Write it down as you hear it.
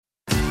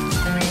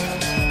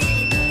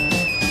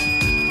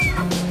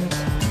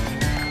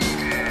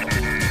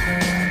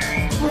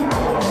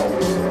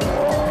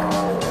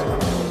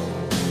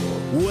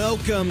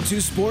Welcome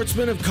to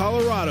Sportsman of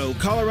Colorado,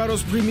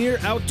 Colorado's premier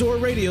outdoor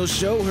radio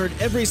show, heard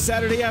every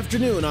Saturday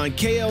afternoon on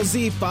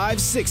KLZ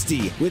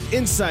 560, with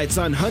insights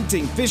on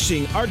hunting,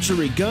 fishing,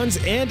 archery, guns,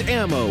 and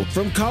ammo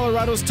from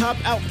Colorado's top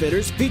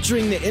outfitters,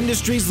 featuring the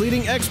industry's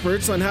leading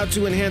experts on how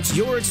to enhance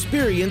your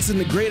experience in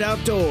the great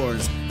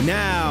outdoors.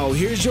 Now,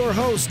 here's your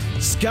host,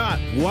 Scott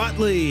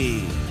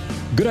Watley.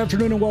 Good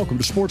afternoon and welcome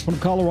to Sportsman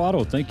of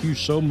Colorado. Thank you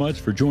so much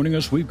for joining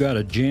us. We've got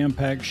a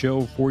jam-packed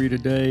show for you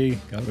today.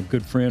 Got a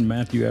good friend,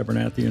 Matthew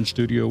Abernathy, in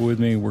studio with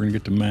me. We're going to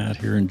get to Matt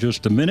here in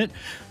just a minute.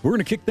 We're going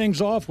to kick things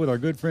off with our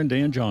good friend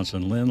Dan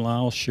Johnson, Lynn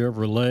Lyle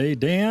Chevrolet.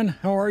 Dan,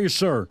 how are you,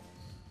 sir?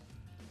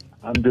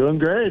 I'm doing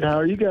great. How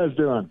are you guys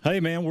doing? Hey,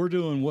 man, we're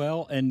doing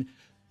well. And,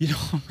 you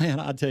know, man,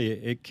 I tell you,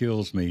 it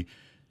kills me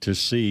to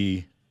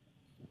see.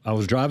 I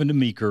was driving to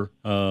Meeker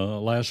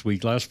last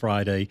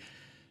Friday,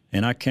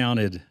 and I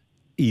counted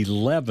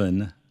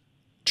 11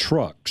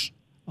 trucks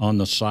on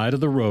the side of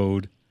the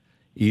road,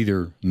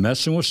 either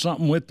messing with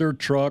something with their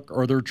truck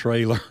or their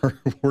trailer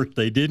where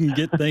they didn't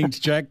get things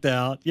checked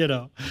out, you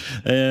know.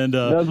 And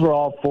those were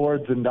all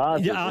Fords and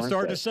Dodges. Yeah, I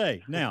started to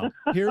say. Now,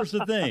 here's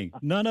the thing.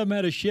 None of them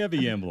had a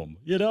Chevy emblem,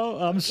 you know.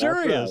 I'm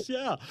serious. Right.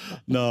 Yeah.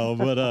 No,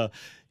 but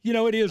you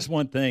know, it is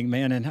one thing,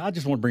 man, and I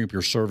just want to bring up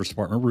your service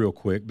department real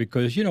quick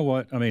because, you know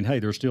what, I mean, hey,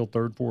 there's still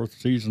third, fourth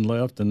season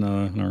left in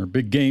our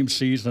big game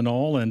season and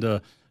all,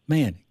 and,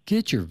 man,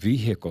 get your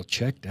vehicle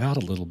checked out a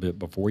little bit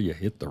before you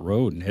hit the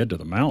road and head to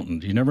the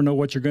mountains. You never know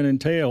what you're going to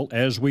entail,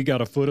 as we got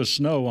a foot of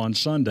snow on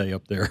Sunday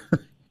up there.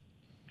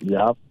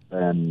 Yep,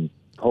 and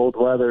cold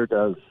weather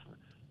does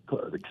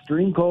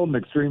extreme cold and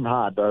extreme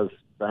hot does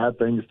bad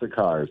things to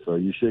cars, so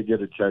you should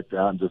get it checked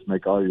out and just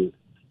make all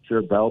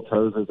your belts,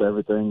 hoses,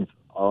 everything's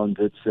all in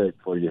good shape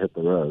before you hit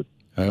the road.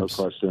 No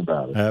question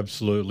about it.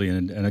 Absolutely.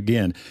 And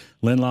again,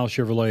 Lynn Lyle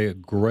Chevrolet, a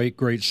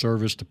great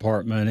service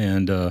department.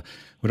 And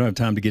we don't have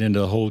time to get into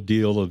the whole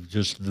deal of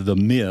just the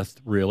myth,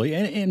 really.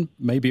 And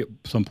maybe at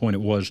some point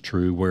it was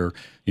true where,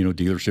 you know,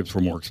 dealerships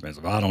were more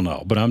expensive. I don't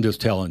know. But I'm just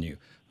telling you,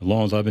 as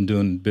long as I've been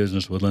doing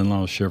business with Lynn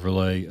Lyle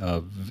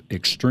Chevrolet,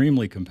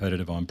 extremely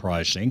competitive on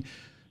pricing,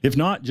 if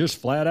not just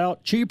flat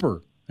out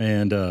cheaper.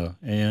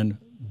 And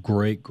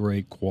great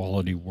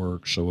quality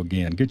work. So,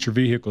 again, get your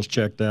vehicles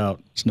checked out.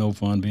 It's no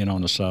fun being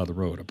on the side of the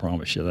road, I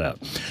promise you that.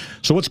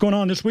 So what's going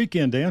on this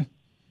weekend, Dan?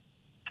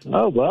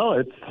 Oh, well,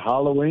 it's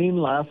Halloween,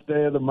 last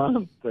day of the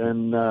month.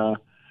 And,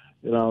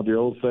 you know, the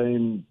old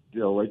saying, you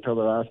know, wait till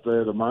the last day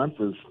of the month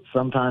is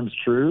sometimes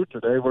true.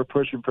 Today we're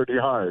pushing pretty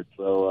hard.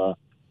 So if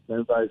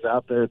anybody's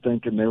out there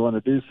thinking they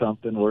want to do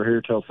something, we're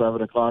here till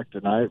 7 o'clock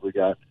tonight. We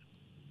got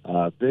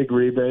big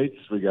rebates.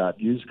 We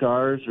got used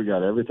cars. We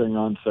got everything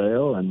on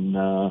sale.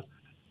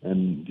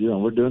 And, you know,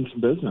 we're doing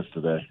some business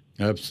today.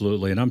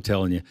 Absolutely. And I'm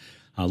telling you,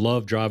 I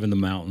love driving the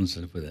mountains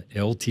with an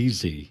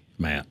LTZ,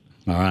 Matt.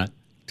 All right?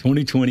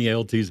 2020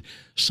 LTZ.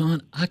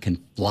 Son, I can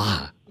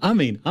fly. I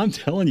mean, I'm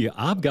telling you,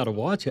 I've got to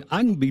watch it.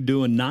 I can be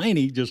doing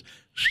 90 just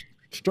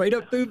straight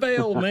up through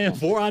Vail, man,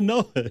 before I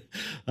know it.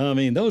 I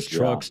mean, those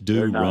trucks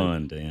do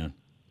run, Dan.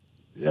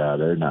 Yeah,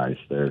 they're nice.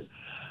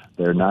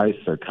 They're nice,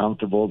 they're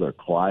comfortable, they're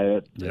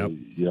quiet. Yep.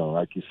 You know,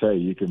 like you say,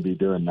 you can be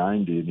doing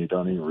 90 and you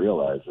don't even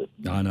realize it.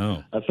 I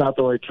know. That's not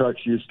the way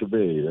trucks used to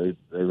be.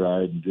 They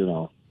ride, you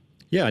know.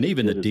 Yeah, and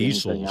even the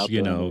diesels,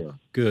 you know,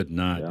 good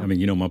night. Yeah. I mean,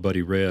 you know, my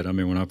buddy Red, I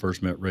mean, when I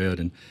first met Red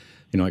in,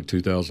 you know, like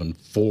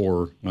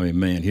 2004, I mean,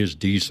 man, his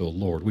diesel,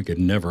 Lord, we could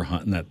never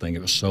hunt in that thing.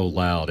 It was so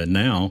loud. And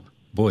now,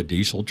 boy,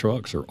 diesel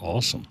trucks are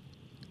awesome.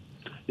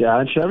 Yeah,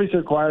 and Chevys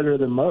are quieter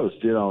than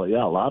most. You know,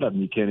 yeah, a lot of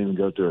them you can't even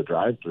go through a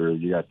drive-through.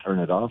 You got to turn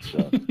it off.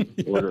 So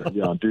order,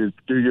 you know, do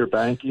your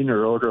banking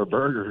or order a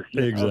burger.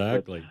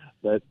 Exactly.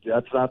 But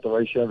that's not the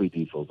way Chevy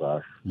diesels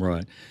are.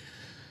 Right.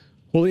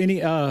 Well, you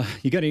got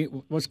any?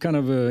 What's kind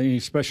of any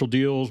special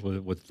deals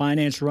with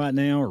finance right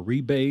now, or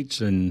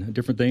rebates and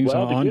different things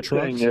on trucks?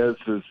 Well, the good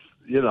thing is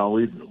you know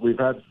we've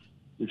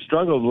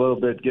struggled a little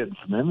bit getting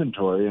some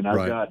inventory, and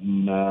I've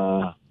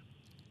gotten.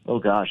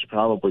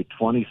 Probably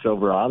 20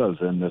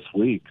 Silverados in this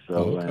week.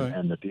 So,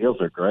 and the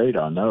deals are great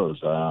on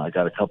those. I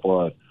got a couple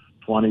of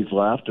 20s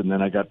left, and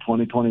then I got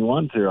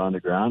 2021s here on the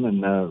ground,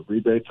 and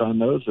rebates on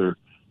those are,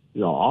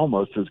 you know,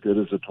 almost as good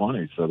as a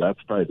 20. So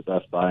that's probably the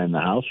best buy in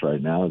the house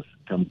right now is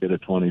come get a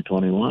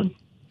 2021.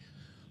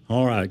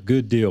 All right,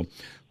 good deal.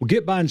 Well,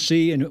 get by and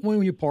see, and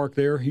when you park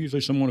there,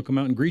 usually someone will come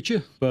out and greet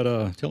you, but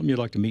tell them you'd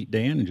like to meet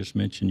Dan and just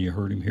mention you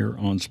heard him here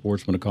on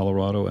Sportsman of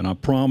Colorado, and I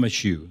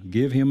promise you,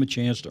 give him a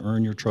chance to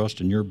earn your trust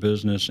in your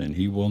business, and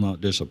he will not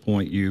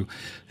disappoint you.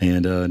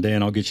 And,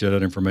 Dan, I'll get you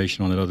that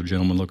information on that other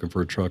gentleman looking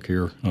for a truck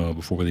here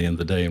before the end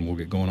of the day, and we'll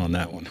get going on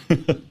that one.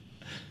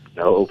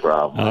 No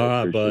problem. All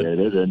I appreciate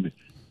it. And,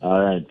 all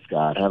right,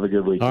 Scott, have a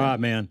good weekend. All right,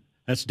 man.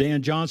 That's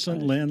Dan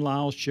Johnson, Lynn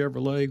Lyle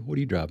Chevrolet. What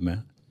do you drive,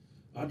 man?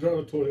 I drive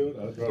a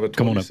Toyota. I drive a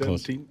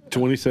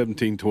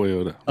 2017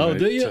 Toyota. Oh, right?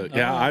 do you? So,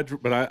 yeah,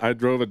 I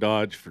drove a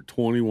Dodge for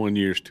 21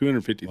 years,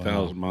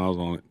 250,000 miles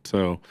on it.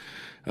 So,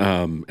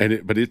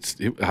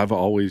 I've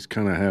always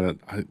kind of had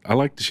I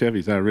like the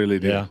Chevys. I really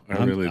do. Yeah,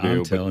 I really do.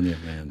 I'm telling you,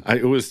 man.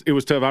 It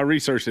was tough. I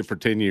researched it for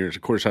 10 years.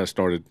 Of course, I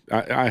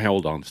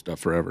held on to stuff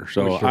forever.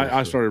 So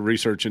I started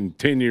researching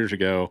 10 years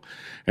ago,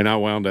 and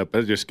I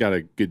just got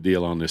a good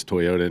deal on this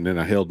Toyota, and then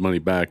I held money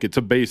back. It's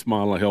a base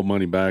model. I held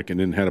money back, and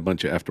then had a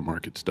bunch of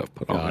aftermarket stuff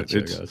put on it.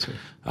 Gotcha.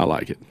 I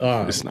like it.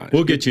 It's nice.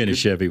 We'll get you in a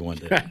Chevy one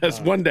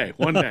day.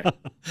 One day.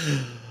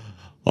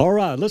 All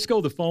right, let's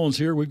go to the phones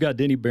here. We've got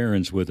Denny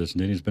Behrens with us.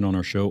 Denny's been on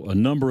our show a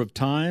number of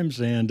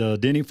times. And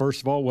Denny, first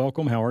of all,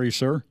 welcome. How are you,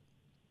 sir?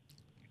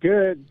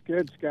 Good,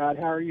 Scott.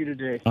 How are you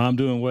today? I'm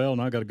doing well,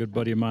 and I got a good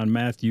buddy of mine,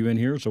 Matthew, in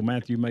here. So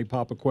Matthew may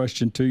pop a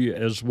question to you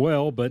as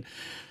well. But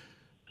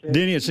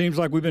Denny, it seems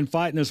like we've been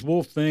fighting this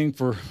wolf thing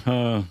for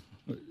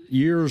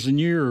years and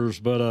years.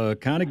 But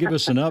kind of give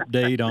us an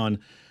update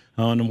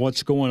on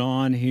what's going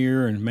on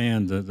here. And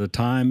man, the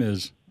time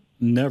has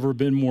never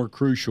been more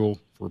crucial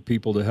for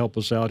people to help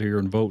us out here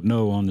and vote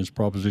no on this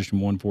Proposition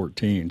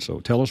 114. So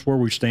tell us where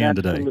we stand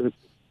today.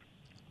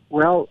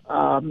 Well,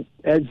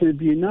 as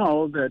you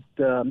know, that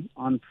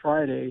on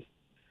Friday,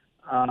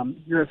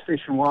 U.S.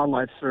 Fish and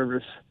Wildlife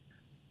Service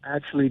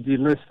actually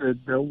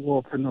delisted the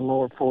wolf in the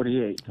lower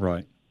 48.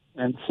 Right.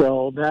 And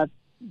so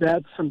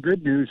that's some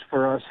good news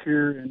for us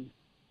here in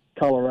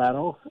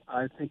Colorado.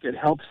 I think it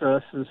helps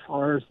us as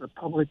far as the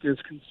public is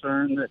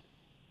concerned that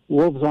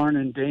wolves aren't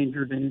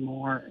endangered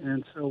anymore,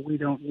 and so we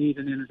don't need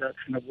an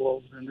introduction of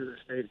wolves into the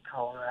state of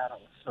Colorado.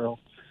 So,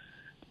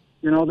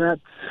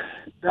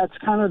 that's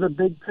kind of the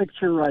big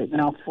picture right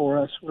now for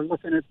us. We're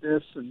looking at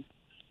this and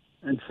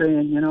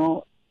saying,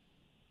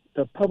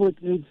 the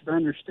public needs to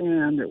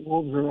understand that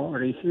wolves are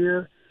already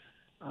here.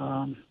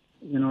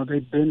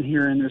 They've been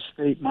here in this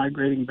state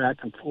migrating back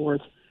and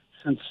forth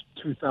since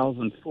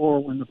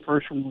 2004 when the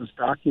first one was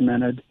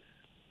documented.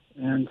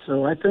 And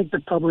so I think the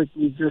public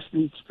just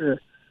needs to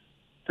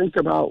think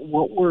about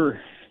what we're,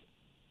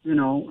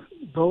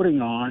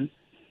 voting on,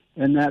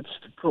 and that's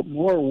to put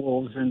more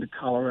wolves into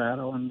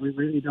Colorado, and we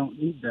really don't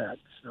need that.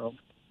 So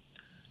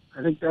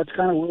I think that's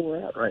kind of where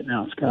we're at right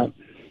now, Scott.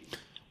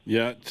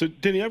 Yeah. So,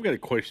 Denny, I've got a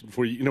question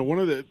for you. One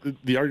of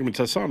the arguments,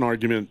 I saw an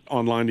argument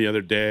online the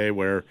other day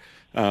where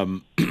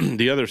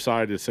the other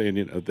side is saying,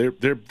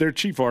 their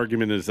chief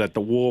argument is that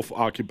the wolf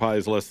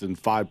occupies less than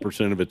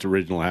 5% of its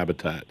original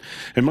habitat.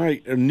 And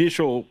my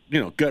initial,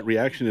 gut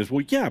reaction is,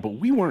 well, yeah, but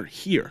we weren't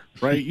here,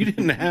 right? You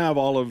didn't have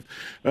all of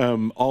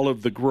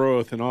the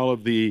growth and all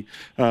of the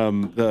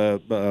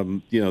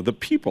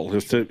people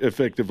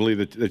effectively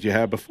that you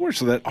had before.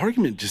 So that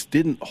argument just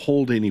didn't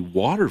hold any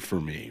water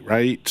for me,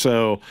 right?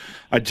 So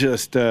I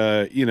just,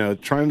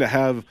 trying to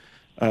have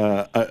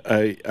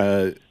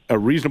a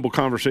reasonable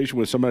conversation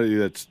with somebody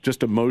that's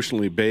just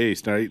emotionally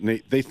based, right?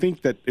 And they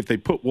think that if they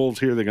put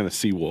wolves here, they're going to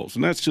see wolves.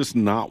 And that's just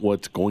not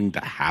what's going to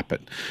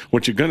happen.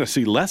 What you're going to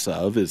see less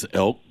of is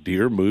elk,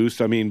 deer, moose.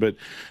 But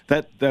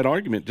that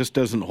argument just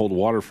doesn't hold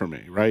water for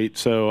me, right?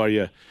 So are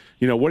you,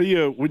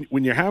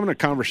 when you're having a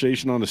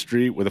conversation on the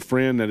street with a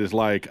friend that is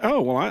like,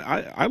 oh, well,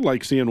 I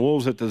like seeing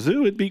wolves at the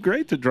zoo. It'd be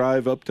great to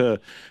drive up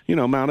to,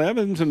 Mount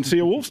Evans and see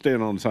a wolf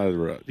stand on the side of the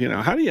road.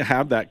 How do you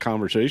have that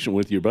conversation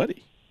with your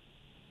buddy?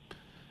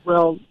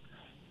 Well,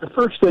 the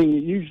first thing,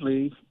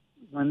 usually,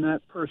 when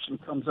that person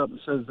comes up and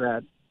says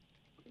that,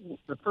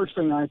 the first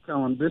thing I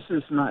tell them, this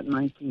is not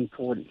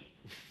 1940.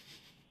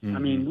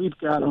 Mm-hmm. We've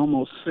got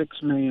almost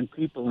 6 million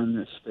people in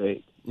this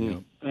state. Yeah.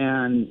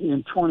 And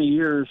in 20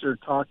 years, they're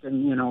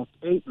talking,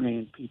 8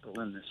 million people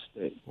in this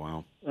state.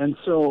 Wow. And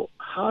so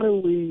how do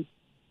we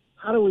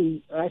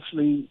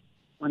actually,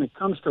 when it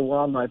comes to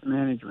wildlife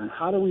management,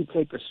 how do we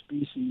take a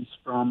species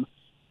from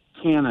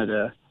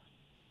Canada,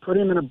 put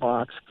him in a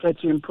box, catch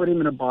him, put him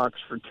in a box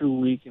for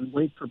 2 weeks, and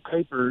wait for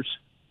papers,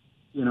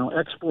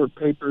 export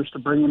papers to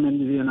bring him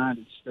into the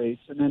United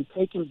States, and then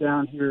take him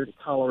down here to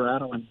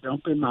Colorado and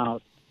dump him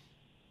out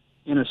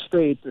in a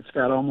state that's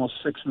got almost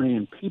 6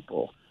 million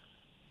people.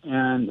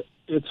 And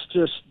it's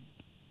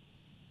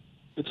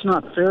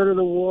not fair to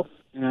the wolf,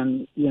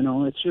 and,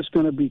 it's just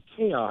going to be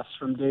chaos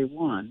from day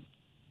one.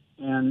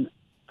 And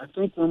I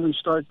think when we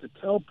start to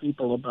tell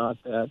people about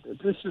that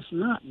this is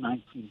not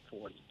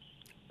 1940.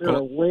 There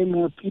are way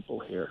more people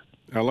here.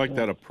 I like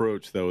that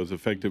approach, though, is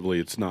effectively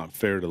it's not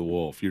fair to the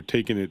wolf. You're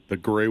taking the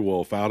gray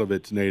wolf out of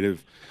its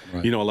native,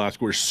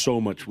 Alaska, where there's so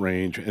much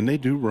range, and they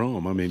do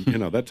roam.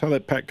 That's how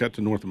that pack got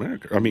to North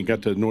America.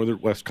 Got to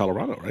northwest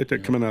Colorado, right? They're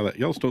coming out of that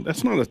Yellowstone.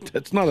 That's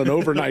not an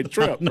overnight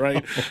trip,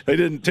 right? They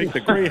didn't take the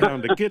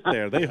Greyhound to get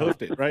there. They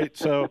hoofed it, right?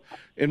 So,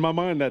 in my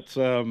mind, that's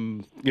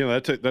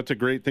a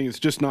great thing. It's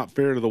just not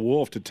fair to the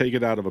wolf to take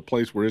it out of a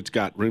place where it's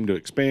got room to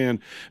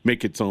expand,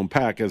 make its own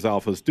pack, as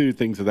alphas do,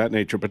 things of that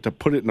nature. But to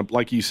put it in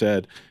like you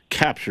said,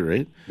 capture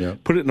it,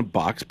 put it in a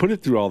box, put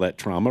it through all that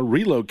trauma,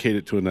 relocate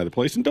it to another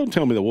place, and don't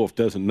tell me the wolf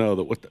doesn't know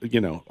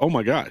that oh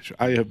my gosh,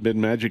 I have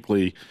been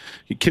magically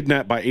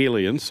kidnapped by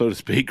aliens, so to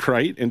speak,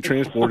 right, and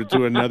transported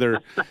to another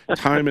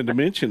time and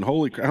dimension.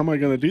 Holy, how am I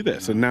going to do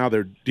this? And now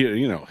they're,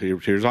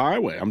 here's a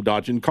highway. I'm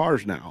dodging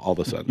cars now all of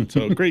a sudden.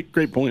 So great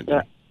point.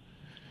 Yeah,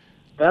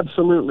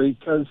 absolutely,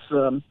 because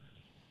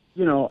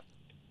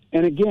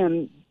And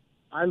again,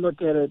 I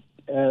look at it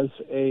as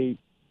a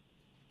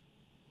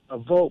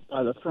vote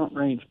by the Front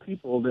Range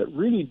people that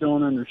really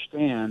don't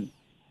understand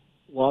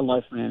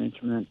wildlife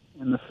management,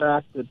 and the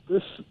fact that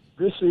this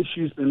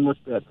issue's been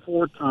looked at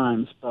 4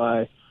 times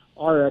by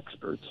our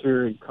experts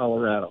here in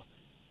Colorado.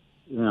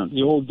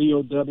 The old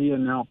DOW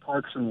and now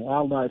Parks and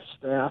Wildlife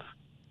staff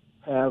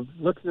have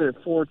looked at it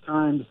 4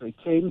 times. They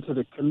came to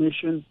the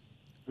commission,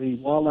 the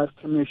Wildlife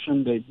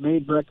Commission. They've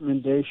made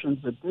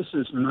recommendations that this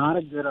is not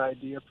a good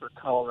idea for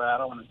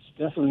Colorado, and it's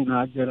definitely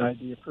not a good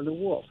idea for the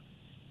wolf.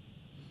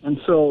 And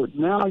so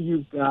now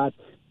you've got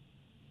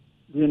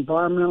the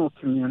environmental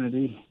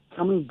community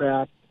coming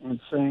back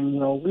and saying,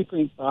 well, we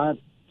think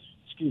ballot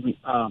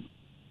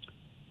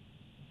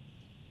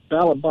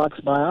box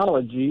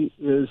biology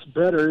is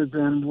better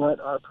than what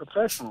our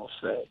professionals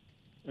say.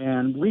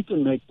 And we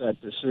can make that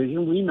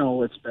decision. We know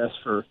what's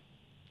best for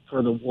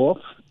the wolf,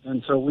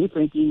 and so we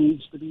think he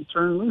needs to be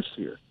turned loose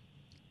here.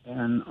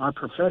 And our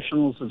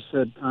professionals have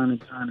said time and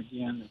time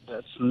again that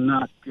that's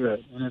not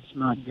good, and it's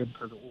not good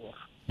for the wolf.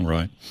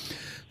 Right.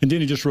 And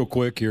Denny, just real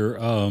quick here,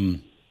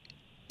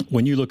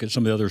 when you look at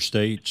some of the other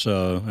states,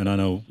 and I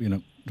know,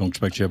 don't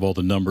expect you to have all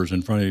the numbers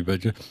in front of you,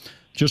 but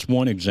just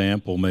one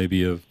example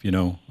maybe of,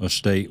 a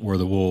state where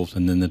the wolves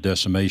and then the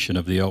decimation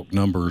of the elk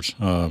numbers,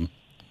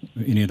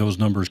 any of those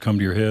numbers come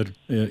to your head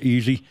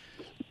easy?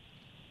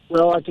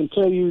 Well, I can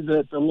tell you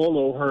that the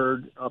Lolo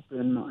herd up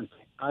in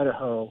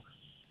Idaho,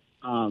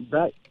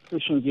 that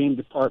Fish and Game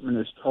Department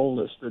has told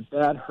us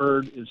that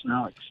herd is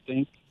now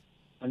extinct,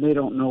 and they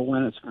don't know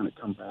when it's going to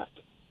come back.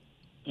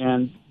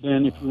 And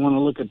then if you want to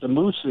look at the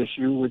moose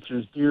issue, which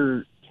is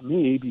dear to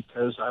me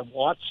because I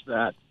watched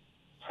that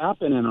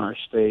happen in our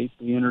state,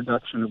 the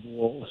introduction of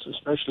wolves,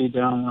 especially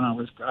down when I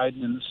was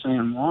guiding in the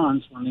San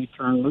Juans when they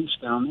turned loose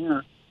down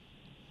there.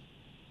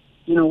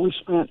 We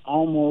spent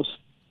almost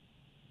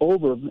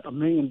over $1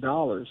 million,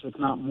 if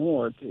not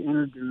more, to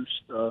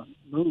introduce the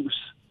moose.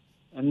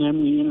 And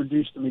then we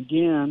introduced them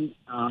again.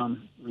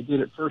 We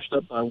did it first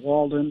up by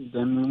Walden.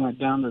 Then we went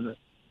down to the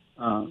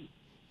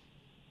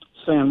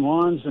San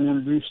Juans and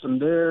introduced them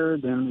there.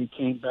 Then we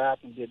came back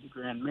and did the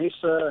Grand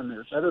Mesa, and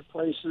there's other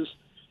places,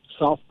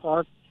 South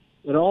Park.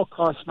 It all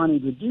costs money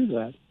to do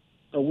that.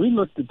 But we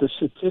looked at the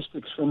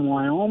statistics from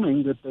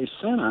Wyoming that they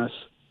sent us,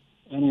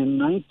 and in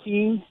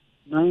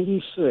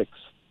 1996,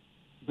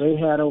 they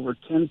had over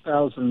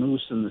 10,000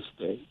 moose in the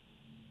state.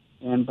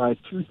 And by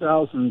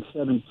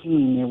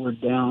 2017, they were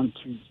down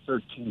to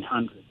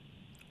 1,300.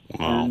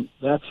 Wow. And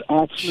that's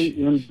actually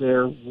in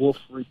their wolf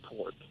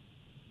report.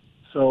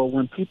 So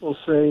when people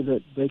say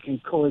that they can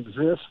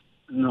coexist,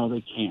 no,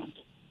 they can't.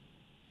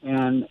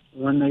 And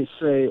when they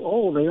say,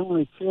 "Oh, they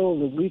only kill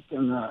the weak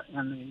and the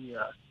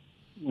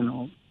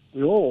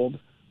old,"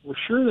 well,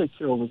 sure they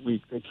kill the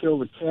weak. They kill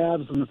the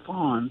calves and the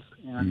fawns,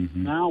 and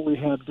now we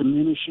have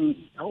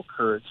diminishing elk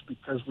herds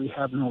because we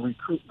have no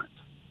recruitment.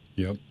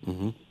 Yep.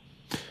 Mm-hmm.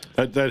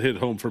 That hit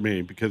home for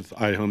me because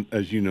I hunt,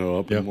 as you know,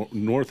 up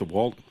north of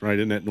Walden, right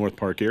in that North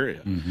Park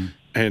area,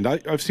 and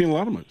I've seen a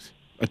lot of moose.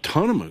 A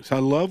ton of moose. I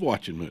love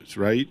watching moose,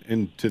 right?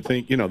 And to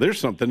think, there's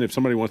something, if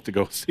somebody wants to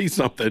go see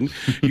something,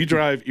 you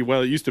drive,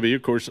 well, it used to be,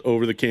 of course,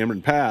 over the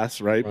Cameron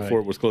Pass, right, before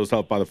it was closed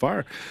out by the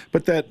fire.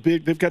 But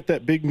they've got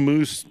that big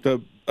moose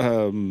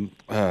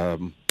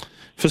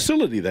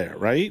facility there,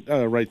 right?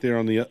 Right there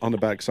on the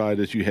backside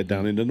as you head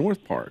down into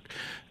North Park.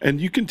 And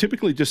you can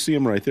typically just see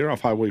them right there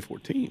off Highway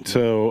 14.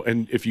 So,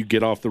 and if you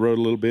get off the road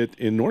a little bit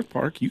in North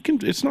Park,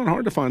 it's not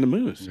hard to find a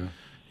moose. Yeah.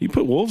 You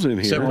put wolves in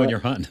here. Except when you're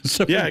hunting.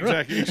 Yeah,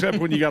 exactly. Except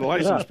when you got a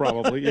license,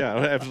 probably. Yeah,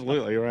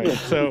 absolutely, right.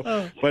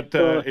 So, but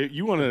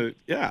you want to,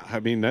 I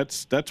mean,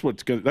 that's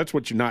what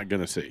you're not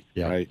going to see,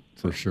 right?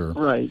 For sure.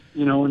 Right.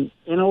 And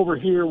over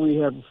here we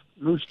have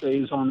Moose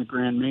Days on the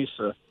Grand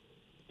Mesa,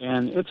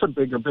 and it's a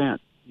big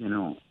event,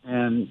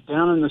 And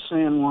down in the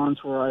San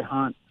Juans where I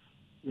hunt,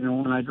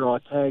 when I draw a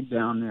tag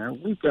down there,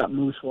 we've got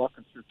moose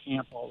walking through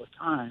camp all the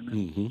time,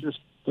 and it's just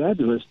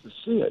fabulous to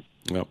see it.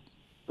 Yep.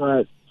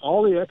 But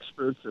all the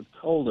experts have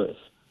told us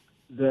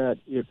that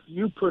if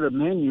you put a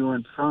menu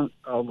in front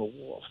of a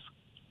wolf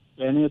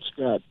and it's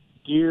got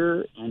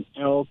deer and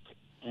elk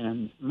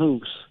and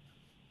moose,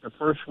 the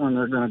first one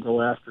they're going to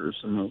go after is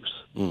the moose.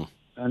 Mm.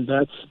 And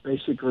that's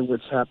basically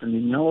what's happened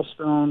in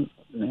Yellowstone,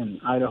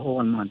 in Idaho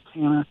and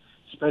Montana,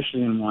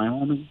 especially in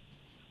Wyoming.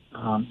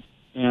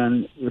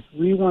 And if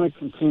we want to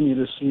continue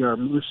to see our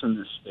moose in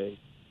this state,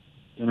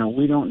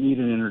 we don't need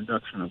an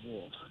introduction of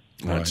wolves.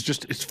 Right.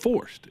 It's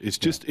forced. It's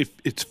just, if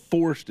it's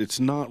forced, it's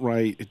not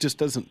right. It just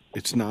doesn't,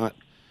 it's not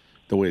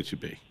the way it should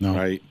be,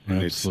 right?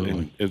 And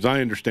absolutely. As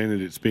I understand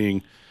it, it's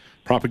being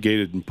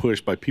propagated and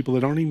pushed by people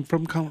that aren't even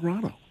from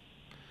Colorado,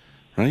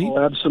 right? Oh,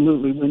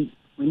 absolutely.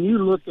 When you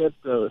look at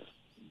the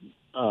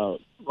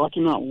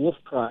Rocky Mountain Wolf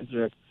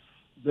Project,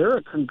 they're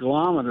a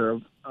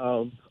conglomerate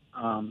of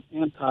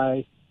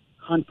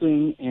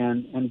anti-hunting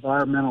and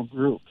environmental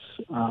groups.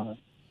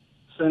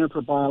 Center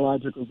for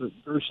Biological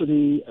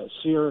Diversity,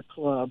 Sierra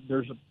Club.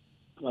 There's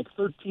like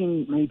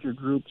 13 major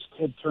groups,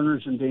 Ted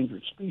Turner's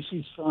Endangered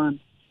Species Fund.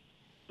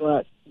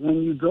 But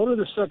when you go to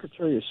the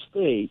Secretary of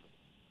State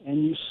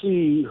and you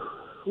see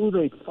who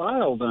they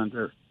filed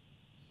under.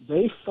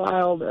 They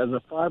filed as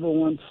a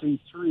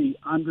 501c3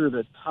 under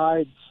the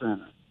Tide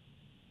Center.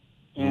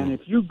 And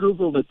if you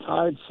Google the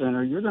Tide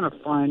Center, you're going to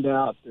find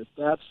out that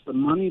that's the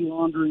money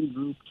laundering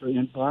group to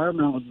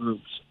environmental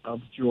groups of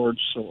George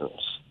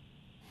Soros.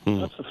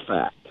 That's a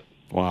fact.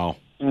 Wow.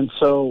 And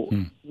so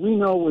we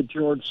know what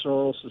George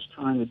Soros is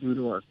trying to do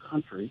to our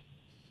country.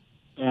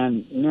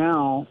 And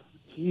now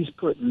he's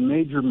putting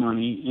major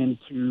money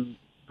into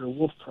the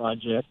Wolf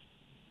Project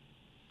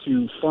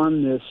to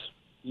fund this,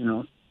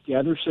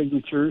 gather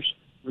signatures,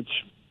 which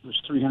was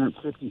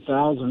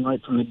 $350,000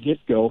 right from the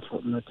get-go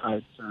from the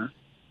Tide Center.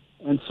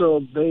 And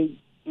so they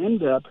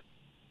end up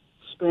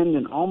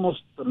spending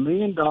almost $1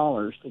 million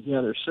to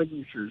gather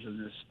signatures in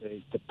this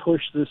state to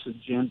push this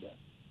agenda.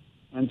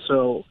 And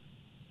so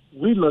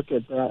we look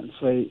at that and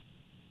say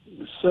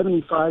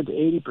 75 to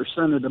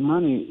 80% of the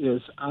money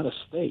is out of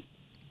state.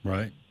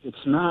 Right.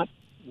 It's not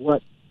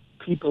what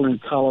people in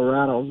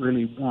Colorado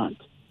really want.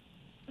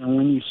 And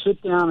when you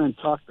sit down and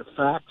talk the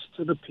facts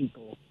to the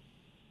people,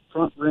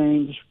 Front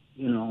Range,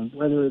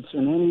 whether it's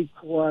in any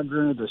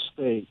quadrant of the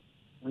state,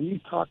 when you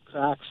talk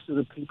facts to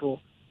the people,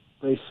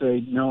 they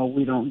say, no,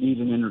 we don't need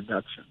an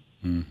introduction.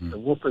 The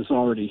wolf is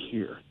already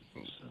here.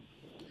 So.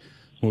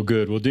 Well,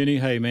 good. Well, Denny,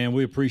 hey, man,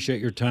 we appreciate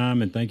your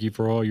time, and thank you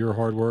for all your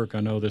hard work.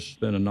 I know this has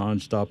been a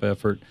nonstop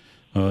effort,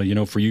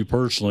 for you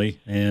personally.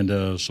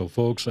 And so,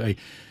 folks, hey,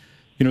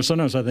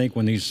 sometimes I think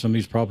when some of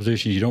these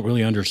propositions, you don't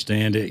really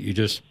understand it, you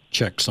just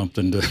check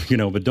something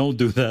to, but don't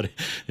do that.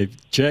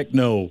 Check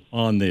no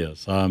on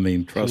this. I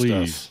mean, trust please.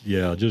 Us.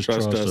 Yeah, just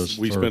trust us.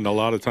 We spend a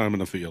lot of time in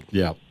the field.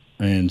 Yeah.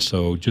 And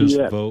so just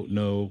vote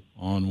no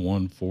on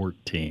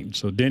 114.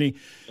 So, Denny,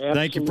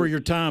 thank you for your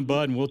time,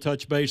 bud, and we'll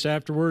touch base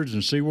afterwards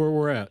and see where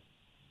we're at.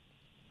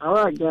 All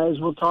right, guys.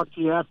 We'll talk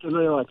to you after the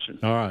election.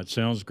 All right.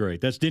 Sounds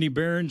great. That's Denny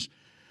Behrens.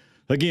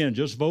 Again,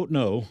 just vote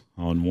no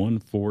on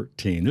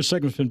 114. This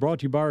segment's been brought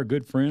to you by our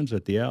good friends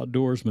at the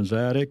Outdoorsman's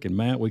Attic. And,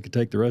 Matt, we could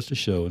take the rest of the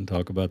show and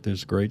talk about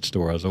this great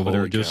store. I was over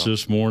there just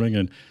this morning,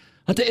 and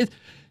I tell you,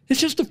 it's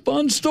just a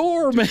fun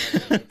store, man.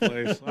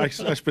 Place.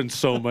 I spend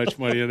so much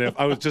money in it.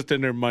 I was just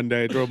in there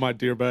Monday. I drove my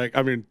deer back.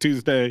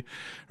 Tuesday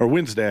or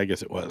Wednesday, I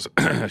guess it was.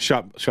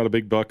 shot a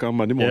big buck on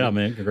Monday morning. Yeah,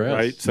 man. Congrats.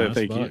 Right. So nice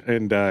thank buck. you.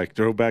 And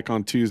drove back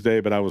on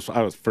Tuesday, but I was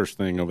first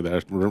thing over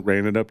there.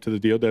 Ran it up to the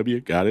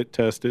DOW, got it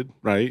tested,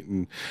 right,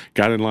 and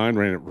got in line.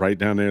 Ran it right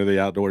down there to the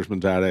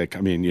Outdoorsman's Attic.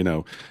 I mean,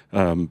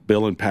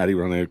 Bill and Patty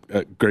run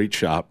a great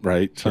shop,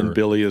 right? Sure. And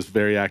Billy is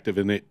very active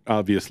in it.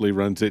 Obviously,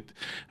 runs it.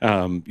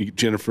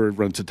 Jennifer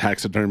runs a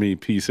taxidermy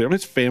piece there. I mean,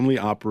 it's family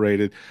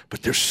operated,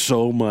 but there's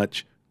so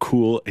much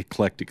cool,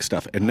 eclectic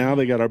stuff. And now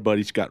they got our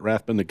buddy Scott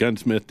Rathbun, the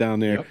gunsmith down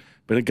there. Yep.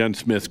 Been a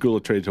gunsmith, School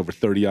of Trades over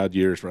 30-odd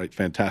years, right?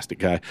 Fantastic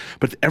guy.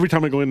 But every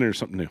time I go in there, there's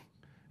something new.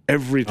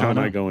 Every time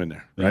I go in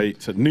there, right? Yeah.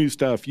 So new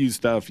stuff, used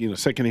stuff,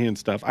 secondhand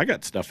stuff. I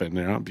got stuff in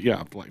there. I'm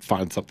like,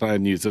 find something I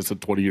hadn't used this in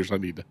 20 years. I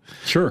need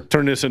to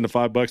turn this into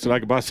 $5 and I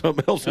can buy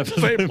something else at the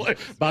same place.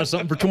 Buy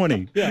something for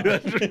 20. Yeah,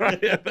 that's right.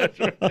 Yeah, that's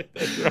right.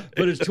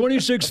 But it's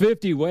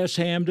 2650 West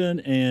Hampden,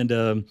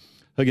 and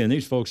again,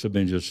 these folks have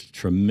been just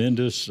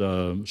tremendous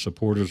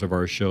supporters of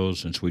our show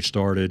since we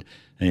started,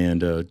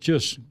 and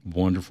just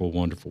wonderful,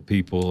 wonderful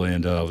people.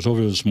 And I was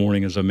over this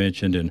morning, as I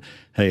mentioned, and,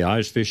 hey,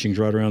 ice fishing's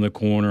right around the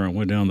corner. I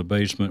went down the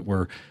basement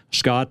where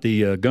Scott,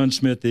 the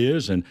gunsmith,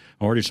 is, and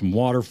already some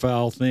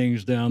waterfowl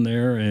things down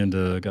there,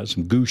 and got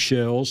some goose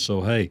shells.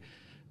 So, hey,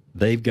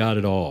 they've got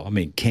it all. I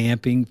mean,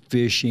 camping,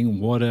 fishing,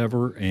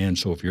 whatever. And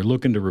so if you're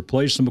looking to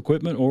replace some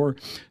equipment, or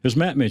as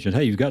Matt mentioned,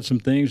 hey, you've got some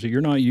things that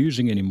you're not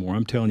using anymore,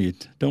 I'm telling you,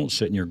 don't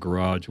sit in your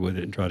garage with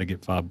it and try to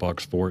get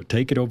 $5 for it.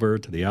 Take it over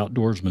to the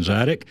Outdoorsman's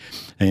Attic,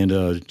 and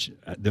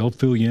they'll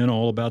fill you in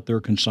all about their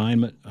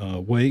consignment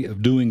way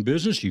of doing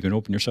business. You can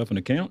open yourself an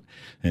account,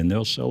 and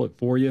they'll sell it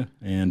for you.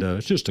 And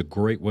it's just a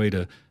great way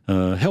to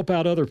help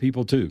out other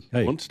people, too.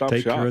 Hey,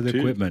 take care of the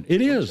equipment.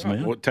 It is,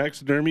 man. What,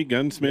 taxidermy,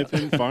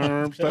 gunsmithing,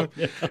 firearm stuff.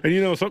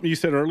 And, something you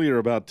said earlier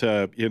about,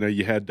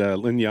 you had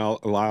Lynn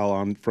Lyle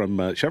on from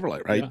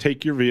Chevrolet, right? Yeah.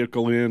 Take your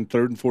vehicle in,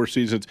 3rd and 4th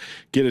seasons,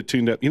 get it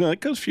tuned up. That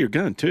goes for your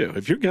gun, too.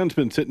 If your gun's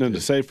been sitting in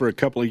the safe for a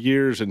couple of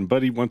years and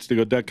buddy wants to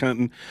go duck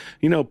hunting,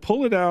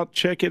 pull it out,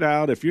 check it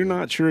out. If you're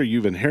not sure,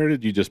 you've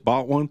inherited, you just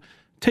bought one,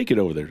 take it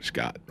over there to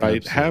Scott, right?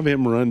 Absolutely. Have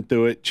him run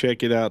through it,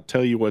 check it out,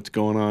 tell you what's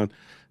going on.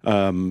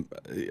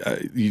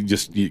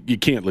 You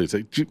can't lose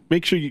it.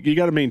 Make sure you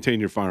got to maintain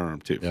your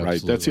firearm too, Absolutely.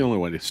 Right? That's the only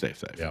way to stay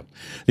safe. Yep.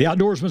 The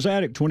Outdoorsman's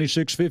Attic,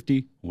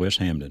 2650 West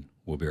Hampden.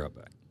 We'll be right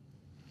back.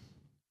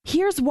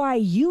 Here's why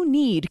you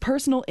need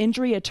personal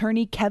injury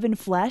attorney Kevin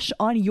Flesh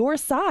on your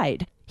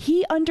side.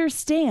 He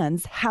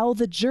understands how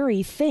the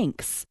jury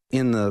thinks.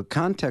 In the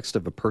context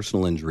of a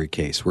personal injury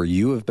case where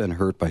you have been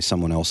hurt by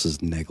someone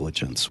else's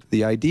negligence,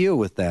 the idea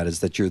with that is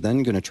that you're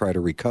then going to try to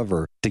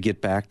recover to get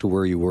back to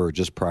where you were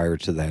just prior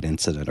to that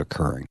incident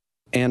occurring.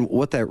 And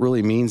what that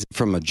really means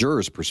from a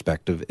juror's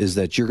perspective is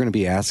that you're going to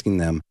be asking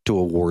them to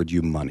award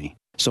you money.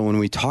 So when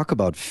we talk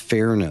about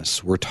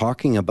fairness, we're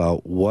talking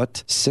about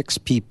what 6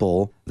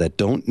 people that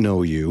don't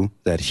know you,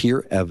 that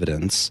hear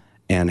evidence,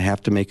 and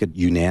have to make a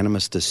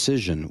unanimous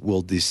decision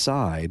will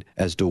decide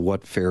as to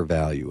what fair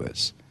value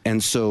is.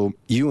 And so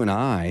you and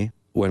I,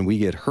 when we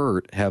get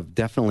hurt, have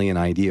definitely an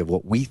idea of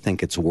what we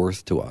think it's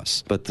worth to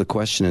us. But the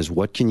question is,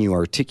 what can you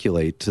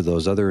articulate to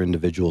those other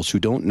individuals who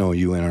don't know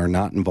you and are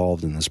not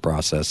involved in this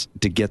process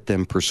to get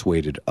them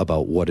persuaded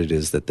about what it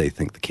is that they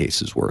think the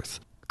case is worth?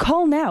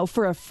 Call now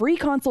for a free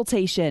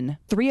consultation.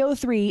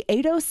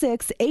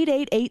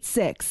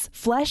 303-806-8886.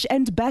 Flesh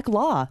and Beck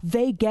Law.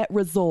 They get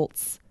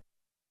results.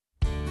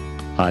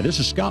 Hi, this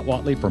is Scott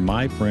Watley from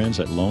my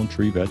friends at Lone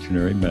Tree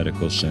Veterinary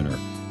Medical Center.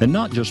 And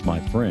not just my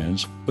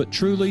friends, but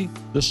truly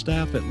the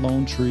staff at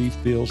Lone Tree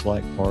feels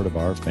like part of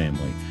our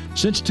family.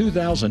 Since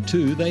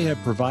 2002, they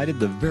have provided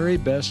the very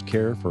best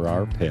care for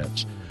our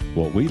pets.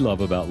 What we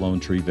love about Lone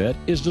Tree Vet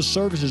is the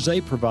services they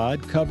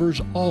provide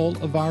covers all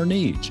of our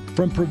needs,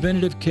 from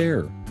preventative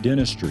care,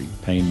 dentistry,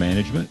 pain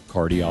management,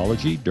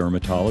 cardiology,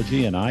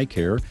 dermatology, and eye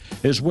care,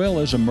 as well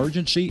as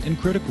emergency and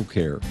critical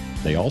care.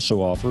 They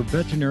also offer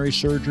veterinary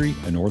surgery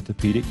and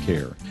orthopedic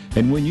care.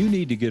 And when you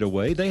need to get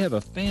away, they have a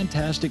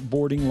fantastic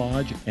boarding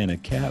lodge and a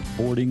cat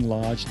boarding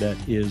lodge that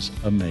is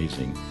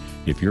amazing.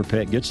 If your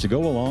pet gets to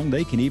go along,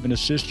 they can even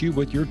assist you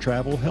with your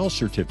travel health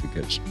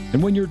certificates.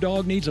 And when your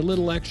dog needs a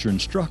little extra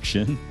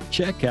instruction,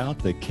 check out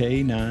the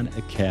K9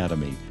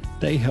 Academy.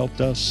 They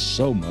helped us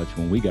so much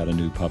when we got a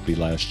new puppy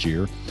last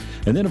year.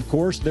 And then, of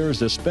course, there is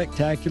the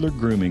spectacular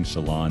grooming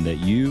salon that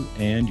you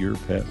and your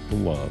pet will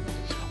love.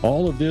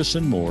 All of this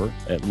and more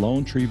at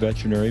Lone Tree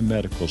Veterinary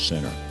Medical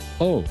Center.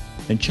 Oh,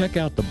 and check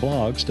out the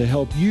blogs to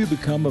help you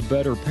become a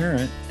better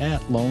parent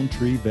at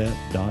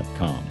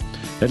LoneTreeVet.com.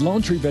 At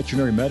Lone Tree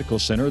Veterinary Medical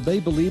Center, they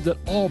believe that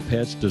all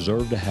pets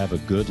deserve to have a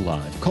good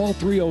life. Call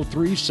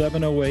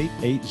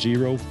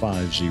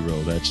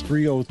 303-708-8050. That's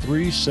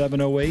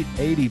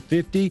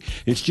 303-708-8050.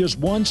 It's just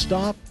one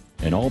stop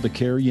and all the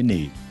care you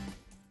need.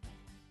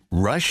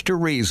 Rush to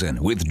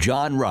Reason with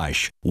John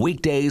Rush.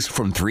 Weekdays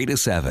from 3 to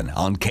 7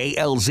 on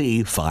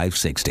KLZ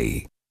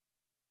 560.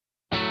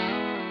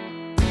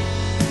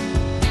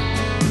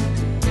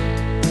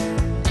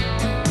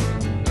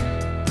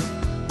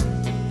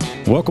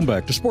 Welcome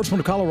back to Sportsman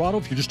of Colorado.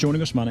 If you're just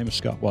joining us, my name is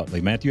Scott Watley.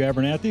 Matthew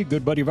Abernathy, a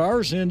good buddy of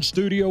ours, in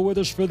studio with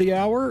us for the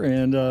hour.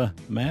 And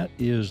Matt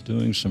is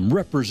doing some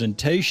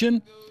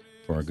representation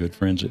for our good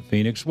friends at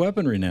Phoenix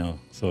Weaponry now.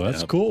 So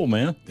that's cool,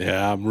 man.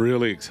 Yeah, I'm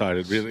really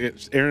excited. Really,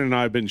 Aaron and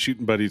I have been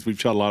shooting buddies. We've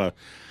shot a lot of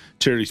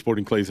charity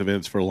sporting clays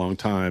events for a long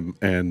time,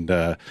 and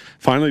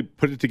finally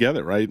put it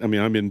together, right? I mean,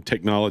 I'm in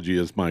technology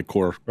as my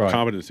core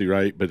competency,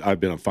 right? But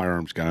I've been a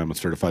firearms guy. I'm a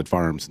certified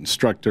firearms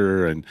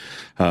instructor, and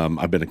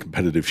I've been a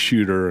competitive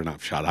shooter, and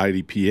I've shot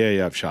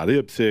IDPA, I've shot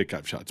IPSC,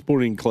 I've shot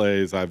sporting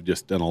clays. I've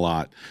just done a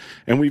lot.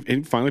 And we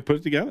finally put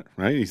it together,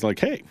 right? He's like,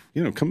 hey,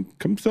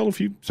 come sell a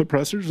few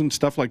suppressors and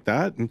stuff like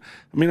that. And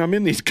I mean, I'm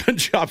in these gun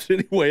shops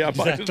anyway. I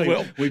might as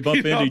well. We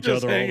bump into each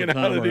other all the time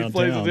out of these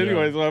places town,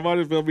 anyway, so I might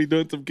as well be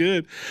doing some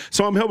good.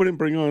 So I'm helping him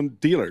bring on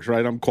dealers,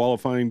 right? I'm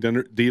qualifying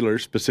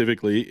dealers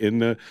specifically in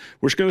the.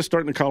 We're just going to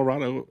start in the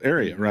Colorado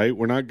area, right?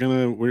 We're not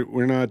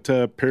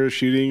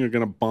parachuting or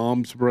going to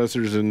bomb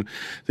suppressors, and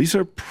these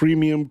are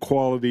premium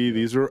quality.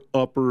 These are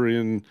upper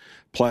end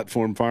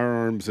platform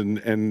firearms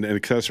and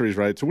accessories,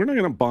 right? So we're not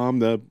going to bomb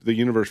the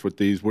universe with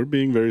these. We're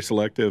being very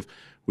selective.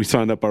 We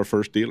signed up our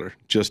first dealer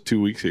just 2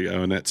 weeks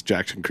ago, and that's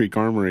Jackson Creek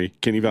Armory,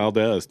 Kenny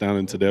Valdez down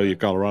in Sedalia,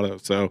 Colorado.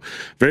 So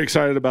very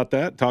excited about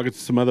that, talking to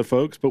some other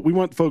folks. But we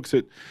want folks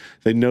that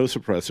they know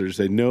suppressors,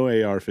 they know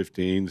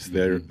AR-15s,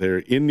 they're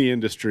in the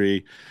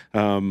industry,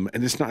 and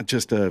it's not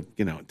just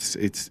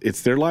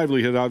it's their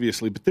livelihood,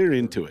 obviously, but they're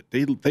into it.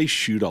 They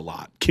shoot a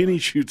lot. Kenny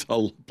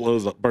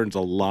burns a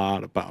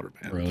lot of powder,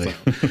 man. Really?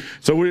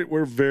 So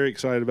we're very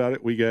excited about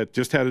it. We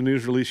just had a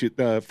news release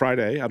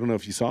Friday. I don't know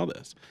if you saw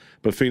this,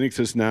 but Phoenix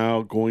is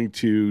now going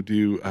to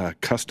do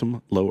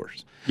custom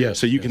lowers. Yes.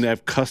 So you can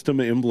have custom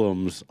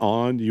emblems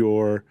on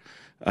your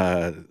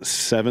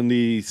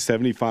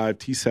 75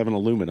 T7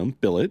 aluminum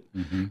billet,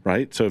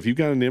 right? So if you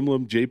got an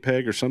emblem,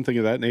 JPEG, or something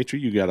of that nature,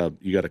 you got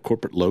a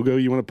corporate logo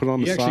you want to put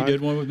on the side. He actually did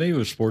one with me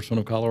with Sportsman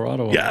of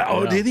Colorado. Yeah.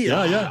 Oh, did he?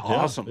 Yeah.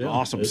 Awesome. Yeah.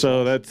 Awesome.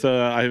 So that's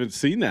I haven't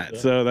seen that. Yeah.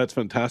 So that's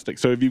fantastic.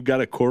 So if you've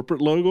got a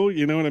corporate logo,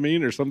 you know what I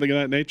mean, or something of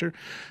that nature,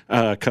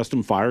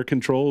 custom fire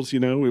controls,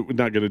 we're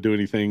not going to do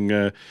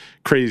anything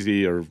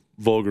crazy or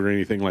vulgar or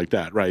anything like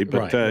that, right?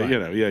 But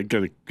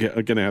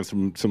gonna have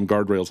some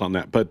guardrails on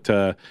that. But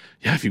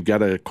if you've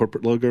got a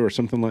corporate logo or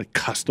something like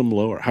custom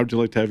lower, how'd you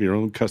like to have your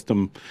own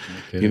custom?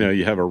 Okay.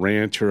 You have a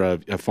ranch or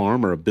a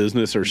farm or a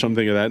business or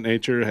something of that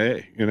nature.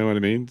 Hey, you know what I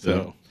mean?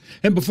 So,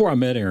 and before I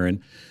met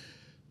Aaron,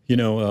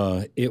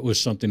 it was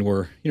something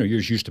where you're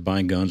used to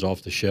buying guns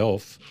off the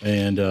shelf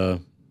and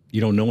you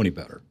don't know any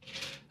better,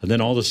 and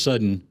then all of a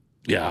sudden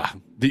Yeah.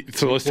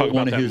 So let's talk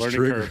about that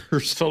learning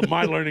curve. So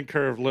my learning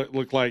curve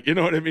looked like, you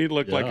know what I mean?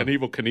 Looked like an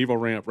Evel Knievel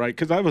ramp, right?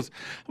 Because I was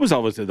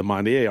always in the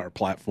mind, the AR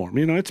platform.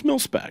 It's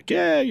mil-spec.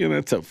 Yeah,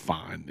 it's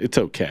fine. It's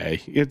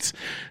okay. It's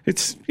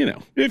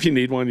if you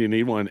need one, you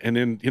need one. And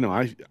then,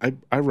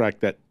 I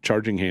racked that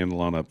charging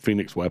handle on a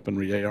Phoenix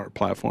Weaponry AR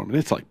platform, and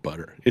it's like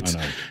butter.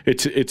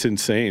 It's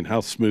insane how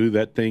smooth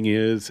that thing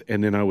is.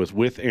 And then I was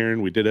with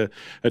Aaron. We did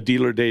a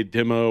dealer day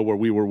demo where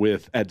we were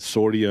with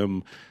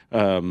Adsortium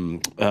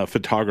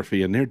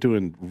photography, and they're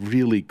doing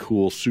really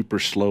cool super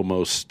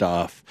slow-mo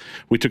stuff.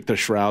 We took the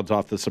shrouds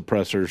off the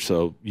suppressor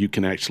so you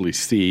can actually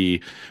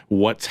see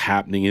what's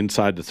happening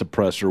inside the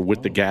suppressor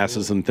with the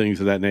gases and things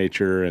of that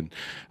nature, and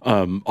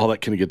all that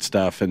kind of good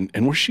stuff. And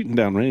we're shooting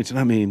down range,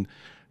 and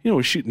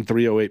we're shooting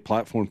 308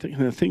 platform thing,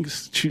 and the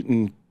thing's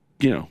shooting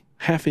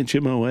half-inch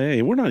MOA,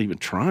 and we're not even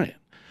trying.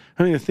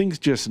 The thing's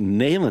just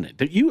nailing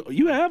it.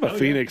 You have a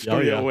Phoenix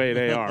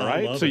 308 AR,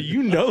 right? So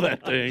that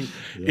thing.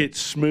 Yeah.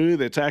 It's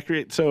smooth. It's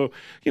accurate. So,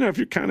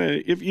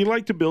 if you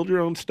like to build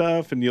your own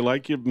stuff and you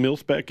like your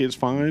mil-spec is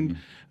fine.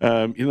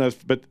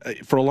 But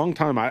for a long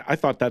time, I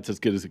thought that's as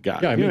good as it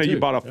got. Yeah, you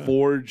bought a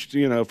forged,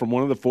 from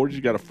one of the forges,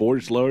 you got a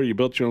forged lower, you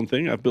built your own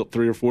thing. I've built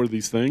 3 or 4 of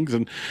these things,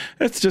 and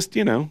it's just,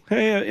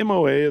 hey,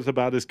 MOA is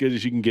about as good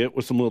as you can get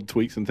with some little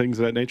tweaks and things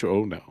of that nature.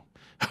 Oh, no.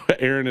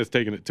 Aaron has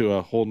taken it to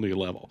a whole new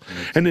level.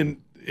 And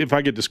then, if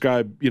I could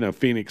describe,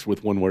 Phoenix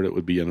with one word, it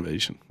would be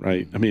innovation,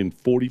 right?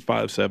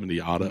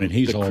 4570 auto.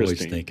 He's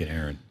always thinking,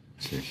 Aaron.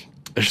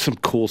 There's some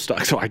cool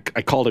stuff. So I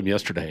called him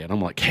yesterday, and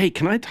I'm like, hey,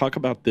 can I talk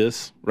about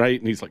this, right?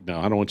 And he's like, no,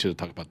 I don't want you to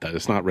talk about that.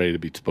 It's not ready to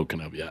be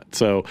spoken of yet.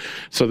 So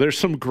there's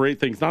some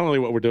great things, not only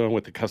what we're doing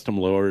with the custom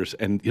lowers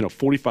and,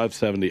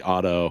 4570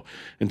 auto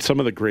and some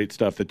of the great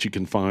stuff that you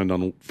can find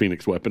on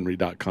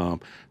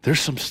PhoenixWeaponry.com. There's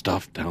some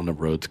stuff down the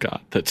road,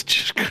 Scott, that's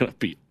just going to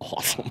be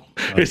awesome.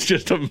 It's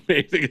just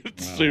amazing.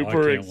 It's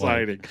super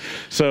exciting. Wait.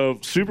 So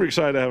super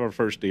excited to have our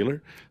first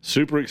dealer.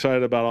 Super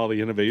excited about all the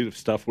innovative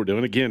stuff we're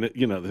doing. Again,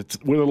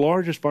 we're the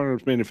largest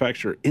firearms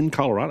manufacturer in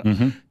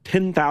Colorado.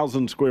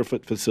 10,000 square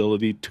foot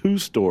facility, 2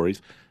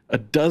 stories, a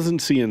dozen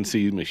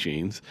CNC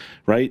machines,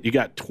 right? You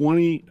got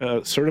 20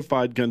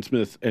 certified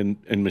gunsmiths and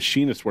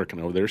machinists working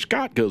over there.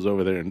 Scott goes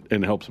over there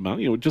and helps them out.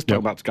 Just talk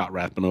about Scott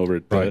Rathman over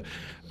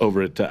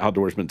at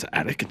Outdoorsman's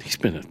Attic, and he's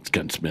been a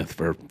gunsmith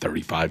for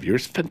 35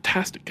 years.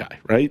 Fantastic guy,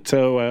 right?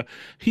 So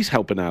he's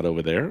helping out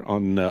over there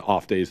on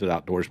off days at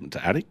Outdoorsman's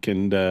Attic,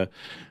 and they're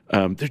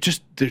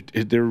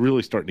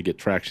really starting to get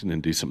traction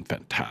and do some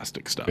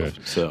fantastic stuff.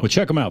 Good. So, well,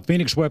 check them out,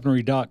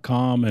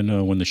 PhoenixWeaponry.com,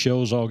 and when the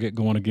shows all get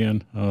going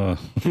again, and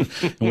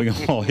we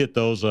can all hit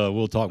those,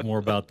 we'll talk more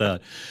about that.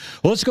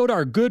 Well, let's go to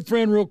our good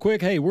friend real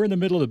quick. Hey, we're in the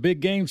middle of the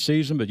big game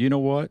season, but you know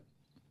what?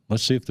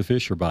 Let's see if the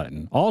fish are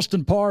biting.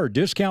 Austin Parr,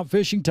 Discount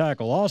Fishing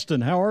Tackle.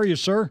 Austin, how are you,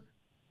 sir?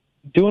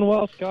 Doing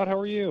well, Scott. How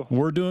are you?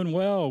 We're doing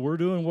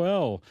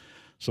well.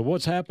 So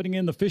what's happening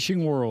in the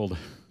fishing world?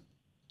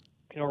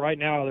 Right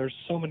now there's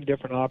so many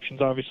different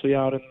options, obviously,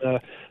 out in the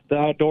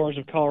outdoors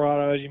of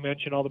Colorado. As you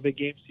mentioned, all the big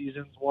game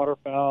seasons,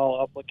 waterfowl,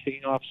 upland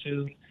kicking off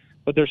soon.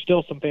 But there's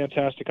still some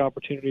fantastic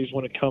opportunities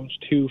when it comes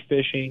to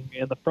fishing.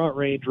 And the Front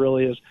Range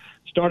really has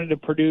started to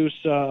produce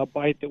a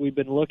bite that we've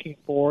been looking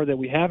for that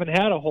we haven't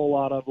had a whole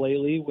lot of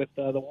lately with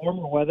the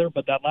warmer weather.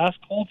 But that last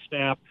cold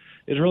snap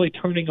is really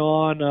turning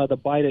on the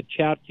bite at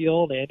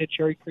Chatfield and at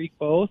Cherry Creek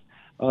both.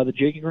 The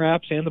jigging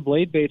wraps and the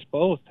blade baits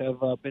both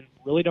have been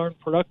really darn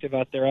productive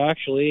out there,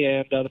 actually.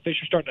 And the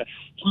fish are starting to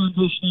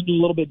transition into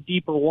a little bit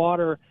deeper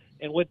water.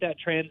 And with that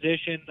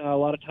transition, a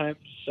lot of times,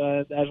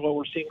 as what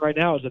we're seeing right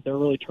now, is that they're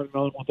really turning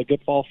on with a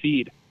good fall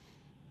feed.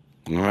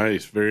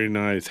 Nice, very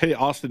nice. Hey,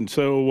 Austin.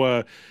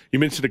 So you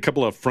mentioned a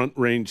couple of Front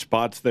Range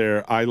spots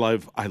there. I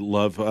love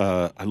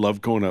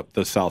going up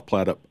the South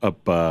Platte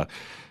up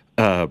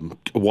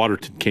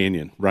Waterton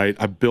Canyon, right?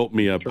 I built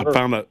me I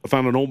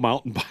found an old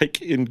mountain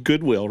bike in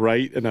Goodwill,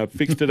 right? And I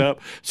fixed it up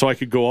so I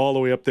could go all the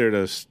way up there to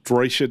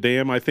Stroisha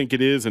Dam, I think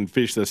it is, and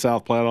fish the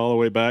South Platte all the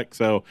way back.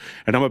 So,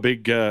 and I'm a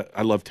big,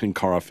 I love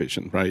tenkara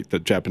fishing, right? The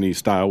Japanese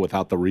style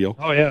without the reel.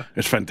 Oh yeah,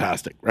 it's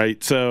fantastic,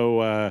 right?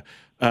 So,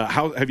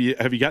 how have you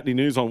got any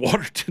news on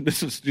Waterton?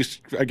 This is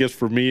just, I guess,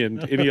 for me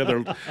and any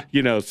other,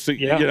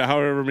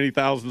 however many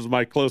thousands of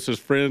my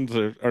closest friends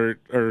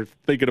are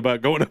thinking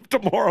about going up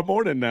tomorrow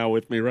morning now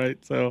with me, right?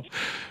 So,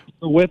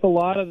 with a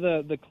lot of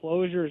the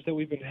closures that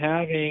we've been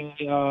having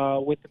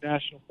with the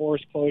National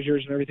Forest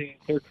closures and everything in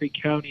Clear Creek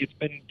County, it's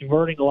been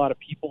diverting a lot of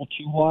people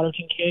to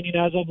Waterton Canyon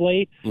as of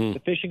late.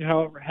 The fishing,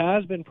 however,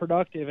 has been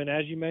productive, and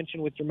as you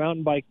mentioned with your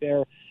mountain bike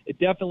there, it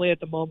definitely at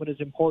the moment is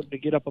important to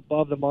get up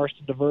above the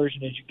Marston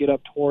Diversion as you get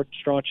up toward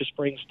Strontia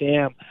Springs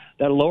Dam.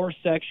 That lower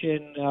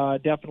section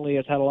definitely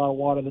has had a lot of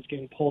water that's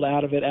getting pulled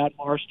out of it at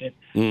Marston,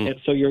 and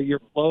so your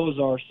flows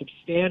are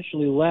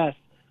substantially less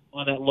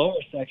on that lower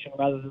section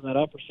rather than that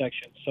upper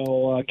section.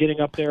 So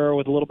getting up there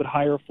with a little bit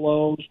higher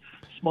flows,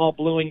 small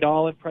blueing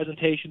doll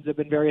presentations have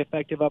been very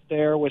effective up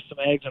there with some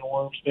eggs and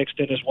worms mixed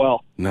in as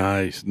well.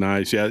 Nice.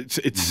 Yeah,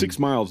 it's 6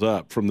 miles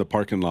up from the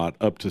parking lot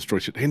up to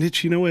Stroy. And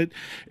it's, you know what?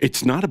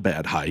 It's not a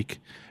bad hike.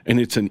 And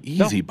it's an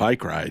easy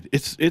bike ride.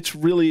 It's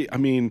really, I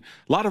mean,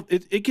 a lot of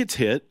it gets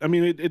hit. I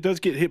mean, it does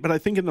get hit, but I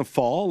think in the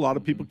fall, a lot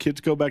of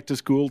kids go back to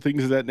school,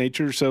 things of that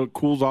nature, so it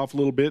cools off a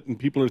little bit, and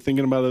people are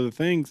thinking about other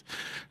things.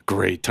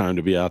 Great time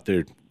to be out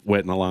there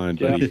wetting the line,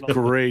 buddy.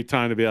 Great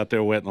time to be out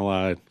there wetting the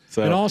line.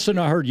 So. And also,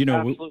 I heard,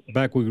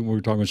 back when we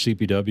were talking with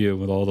CPW,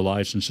 with all the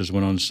licenses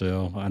went on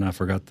sale, and I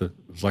forgot it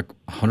was like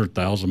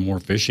 100,000 more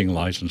fishing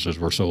licenses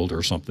were sold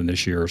or something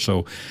this year.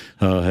 So,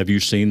 have you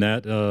seen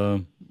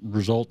that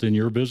result in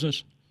your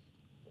business?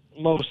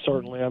 Most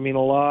certainly. I mean,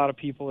 a lot of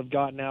people have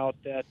gotten out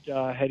that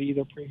had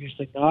either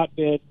previously not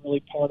been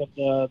really part of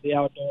the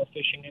outdoor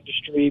fishing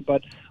industry,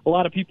 but a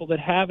lot of people that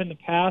have in the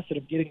past that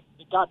have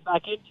gotten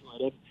back into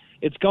it. And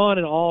it's gone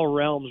in all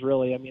realms,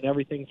 really. I mean,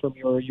 everything from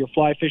your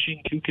fly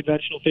fishing to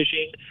conventional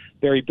fishing,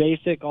 very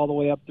basic, all the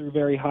way up through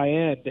very high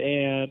end.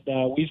 And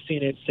we've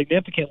seen it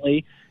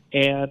significantly.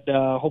 And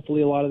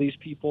hopefully a lot of these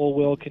people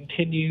will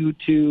continue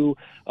to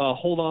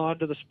hold on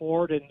to the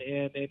sport and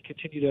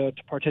continue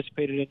to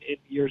participate in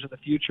years in the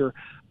future.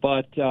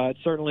 But it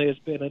certainly has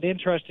been an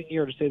interesting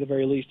year, to say the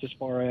very least, as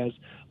far as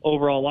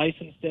overall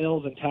license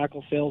sales and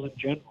tackle sales in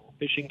general.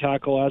 Fishing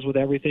tackle, as with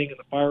everything in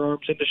the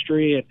firearms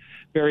industry and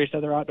various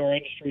other outdoor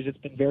industries, it's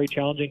been very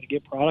challenging to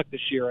get product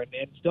this year, and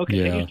still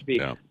continues to be.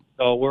 Yeah.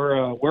 So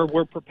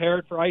we're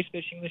prepared for ice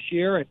fishing this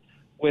year, and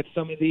with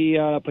some of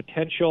the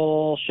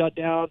potential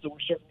shutdowns that we're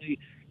certainly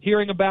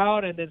hearing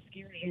about, and then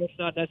ski resorts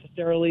not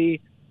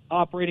necessarily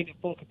operating at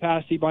full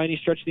capacity by any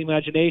stretch of the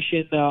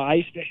imagination,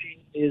 ice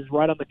fishing is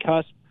right on the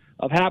cusp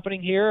of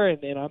happening here,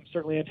 and I'm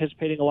certainly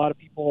anticipating a lot of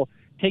people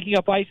taking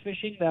up ice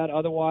fishing that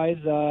otherwise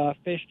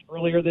fished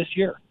earlier this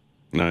year.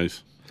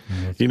 Nice.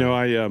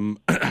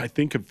 I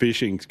think of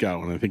fishing, Scott,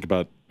 when I think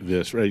about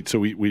this, right? So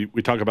we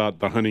talk about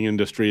the hunting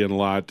industry a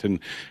lot, and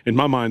in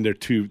my mind,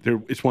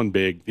 it's one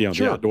big, the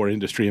outdoor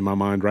industry in my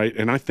mind, right?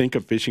 And I think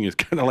of fishing as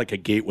kind of like a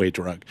gateway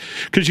drug,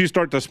 because you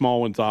start the small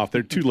ones off;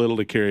 they're too little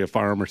to carry a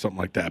firearm or something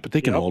like that, but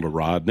they can hold a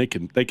rod,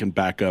 and they can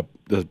back up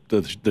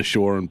the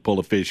shore and pull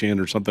a fish in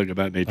or something of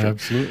that nature.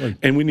 Absolutely.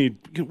 And we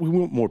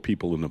want more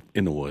people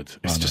in the woods.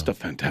 It's just a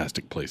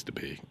fantastic place to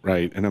be,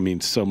 right? And I mean,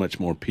 so much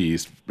more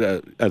peace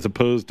as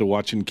opposed to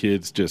watching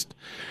kids just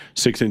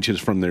 6 inches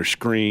from their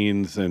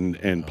screens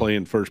and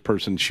playing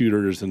first-person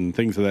shooters and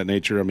things of that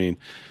nature. I mean,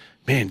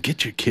 man,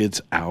 get your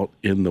kids out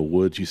in the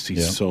woods. You see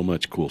so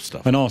much cool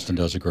stuff. And Austin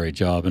does a great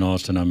job. In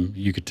Austin,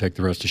 you could take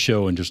the rest of the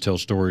show and just tell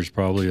stories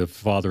probably of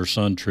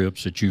father-son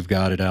trips that you've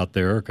got it out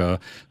there.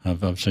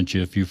 I've sent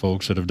you a few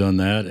folks that have done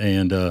that.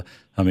 And,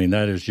 I mean,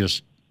 that is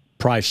just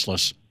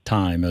priceless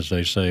time, as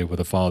they say,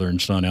 with a father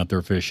and son out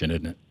there fishing,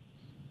 isn't it?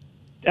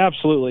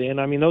 Absolutely. And,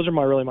 I mean, those are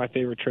my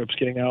favorite trips,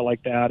 getting out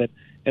like that.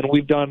 And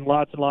we've done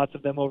lots and lots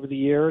of them over the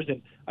years.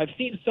 And I've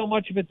seen so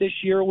much of it this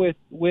year with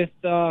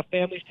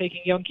families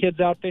taking young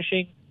kids out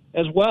fishing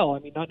as well. I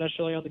mean, not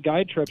necessarily on the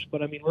guide trips,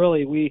 but, I mean,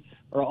 really, we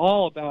are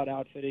all about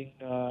outfitting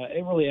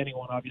really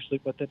anyone, obviously,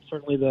 but then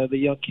certainly the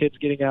young kids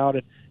getting out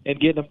and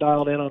getting them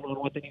dialed in on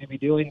what they need to be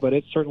doing. But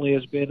it certainly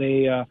has been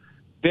a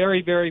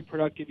very, very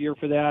productive year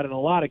for that, and a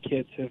lot of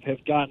kids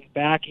have gotten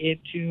back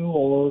into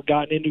or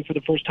gotten into for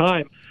the first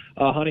time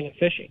hunting and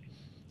fishing.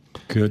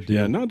 Good,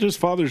 yeah, not just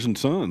fathers and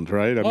sons,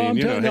 right?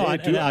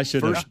 I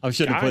should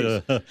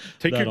have put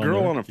take your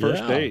girl on a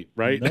first date,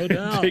 right? No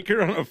doubt. Take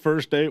her on a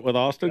first date with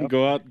Austin. Yep.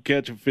 Go out and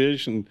catch a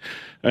fish and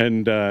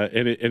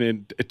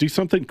do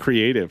something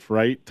creative,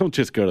 right? Don't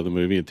just go to the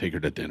movie and take her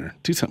to dinner.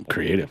 Do something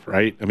creative,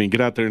 right? I mean,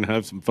 get out there and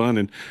have some fun.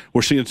 And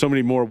we're seeing so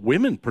many more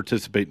women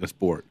participate in the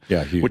sport.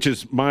 Yeah, huge. Which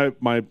is my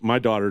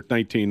daughter,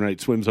 19,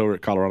 right? Swims over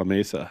at Colorado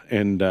Mesa,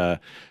 and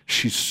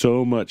she's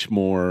so much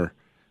more.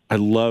 I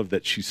love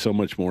that she's so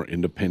much more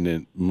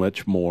independent,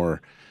 much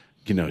more,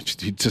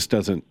 she just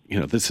doesn't,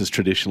 this is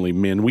traditionally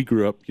men. We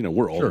grew up,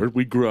 we're older. Sure.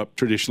 We grew up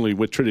traditionally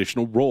with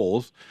traditional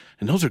roles,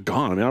 and those are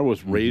gone. I mean, I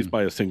was raised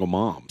by a single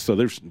mom. So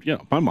there's,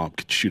 my mom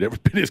could shoot every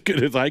bit as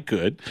good as I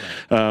could.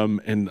 Right.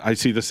 And I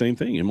see the same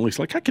thing. Emily's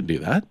like, I can do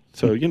that.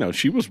 So,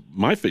 she was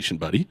my fishing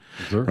buddy,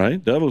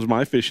 right? That was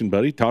my fishing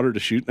buddy, taught her to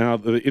shoot. Now,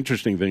 the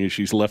interesting thing is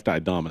she's left-eye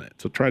dominant.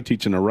 So try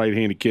teaching a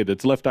right-handed kid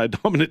that's left-eye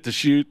dominant to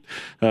shoot,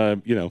 no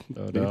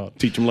doubt.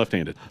 Teach them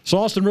left-handed. So,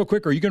 Austin, real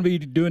quick, are you going to be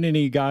doing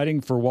any guiding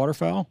for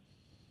waterfowl?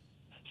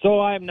 So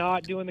I'm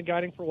not doing the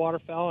guiding for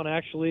waterfowl, and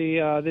actually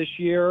this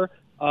year,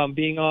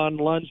 being on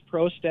Lund's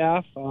pro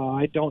staff,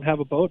 I don't have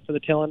a boat for the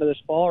tail end of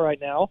this fall right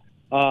now.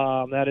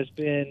 That has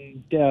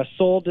been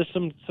sold to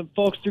some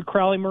folks through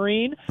Crowley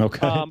Marine. Okay.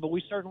 But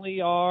we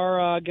certainly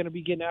are going to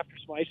be getting after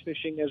some ice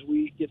fishing as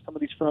we get some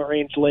of these front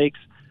range lakes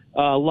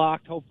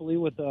locked, hopefully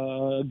with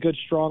a good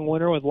strong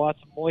winter with lots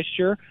of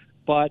moisture.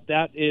 But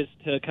that is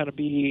to kind of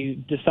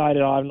be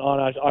decided on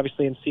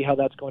obviously, and see how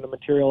that's going to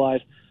materialize.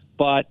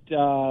 But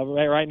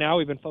right now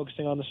we've been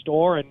focusing on the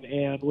store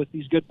and with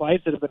these good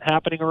bites that have been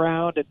happening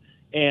around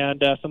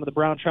and some of the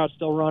brown trout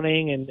still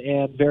running,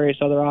 and various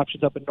other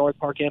options up in North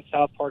Park and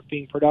South Park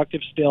being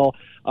productive still.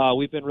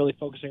 We've been really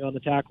focusing on the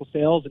tackle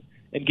sales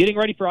and getting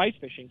ready for ice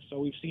fishing. So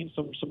we've seen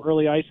some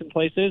early ice in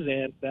places,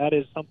 and that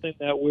is something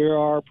that we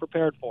are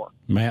prepared for.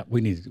 Matt,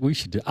 we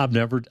should do.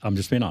 I'm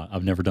just being honest.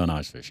 I've never done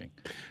ice fishing.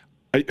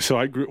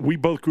 We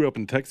both grew up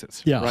in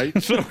Texas, right?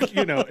 So,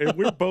 and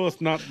we're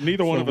both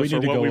neither one of us are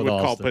what we would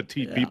call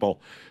petite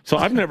people. So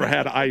I've never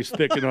had ice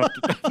thick enough.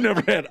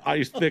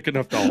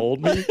 To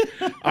hold me.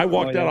 I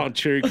walked out on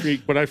Cherry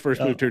Creek when I first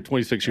moved here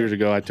 26 years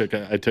ago. I took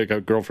a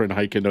girlfriend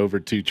hiking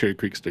over to Cherry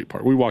Creek State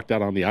Park. We walked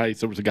out on the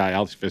ice. There was a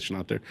guy ice fishing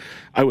out there.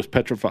 I was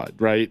petrified,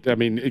 right? I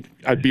mean,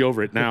 I'd be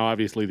over it now.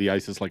 Obviously, the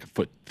ice is like a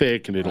foot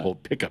thick and it'll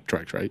hold pickup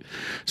trucks, right?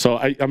 So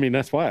I mean,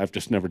 that's why I've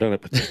just never done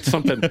it. But it's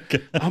something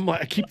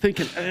I keep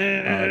thinking.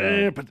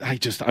 But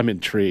I'm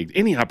intrigued.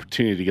 Any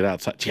opportunity to get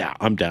outside,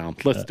 I'm down.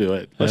 Let's do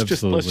it. Let's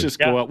just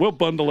go out. We'll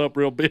bundle up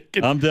real big.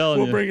 And I'm telling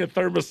you. We'll bring a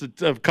thermos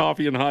of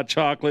coffee and hot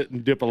chocolate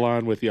and dip a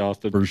line with you,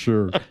 Austin. For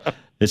sure.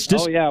 It's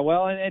just. Oh yeah,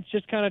 well, and it's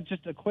just kind of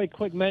just a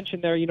quick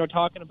mention there.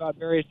 Talking about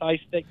various ice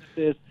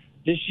thicknesses.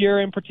 This year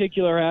in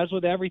particular, as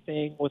with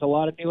everything, with a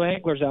lot of new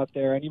anglers out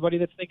there, anybody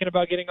that's thinking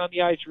about getting on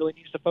the ice really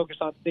needs to focus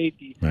on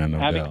safety.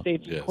 Having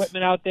safety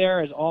equipment out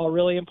there is all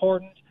really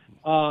important.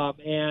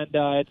 And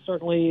it's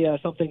certainly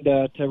something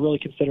to really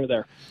consider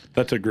there.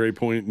 That's a great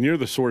point. And you're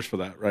the source for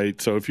that,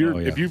 right? So if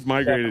you've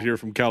migrated here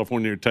from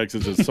California or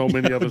Texas, as so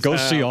many of us go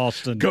see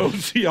Austin. Go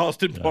see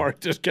Austin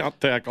Park.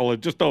 Discount tackle,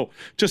 and just don't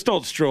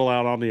stroll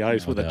out on the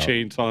ice with a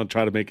chainsaw and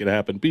try to make it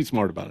happen. Be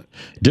smart about it.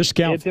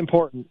 It's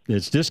important.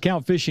 It's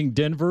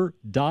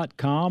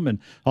discountfishingdenver.com. And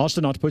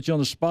Austin, not to put you on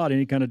the spot,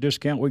 any kind of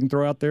discount we can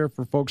throw out there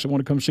for folks that want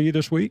to come see you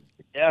this week?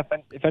 Yeah,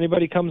 if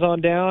anybody comes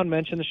on down,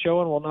 mention the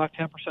show, and we'll knock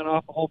 10%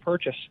 off the whole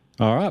purchase.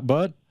 All right,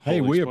 bud. Hey,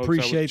 Holy we smokes,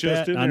 appreciate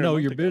that. I know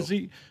you're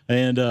busy,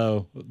 and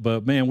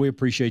but man, we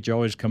appreciate you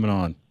always coming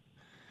on.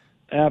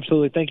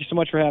 Absolutely. Thank you so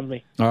much for having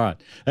me. All right.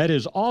 That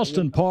is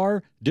Austin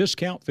Parr,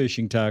 Discount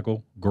Fishing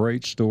Tackle.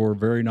 Great store,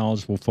 very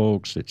knowledgeable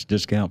folks. It's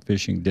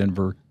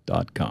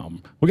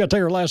discountfishingdenver.com. We got to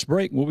take our last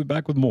break, and we'll be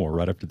back with more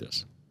right after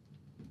this.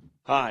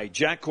 Hi,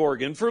 Jack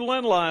Corrigan for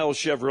Len Lyle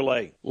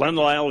Chevrolet. Len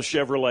Lyle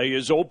Chevrolet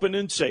is open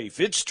and safe.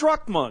 It's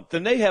truck month,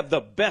 and they have the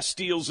best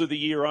deals of the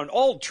year on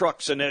all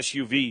trucks and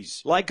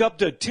SUVs, like up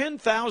to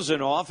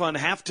 $10,000 off on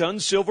half-ton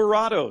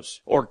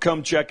Silverados. Or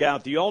come check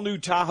out the all-new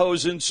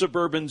Tahoes and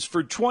Suburbans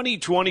for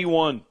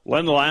 2021.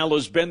 Len Lyle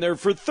has been there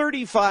for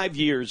 35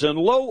 years, and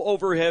low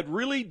overhead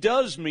really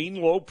does mean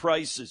low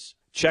prices.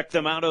 Check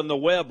them out on the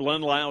web,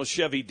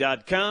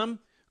 lenlylechevy.com.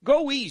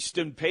 Go east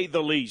and pay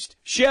the least.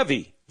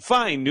 Chevy.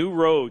 Find new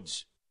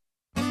roads.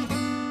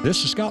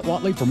 This is Scott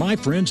Watley for my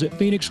friends at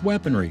Phoenix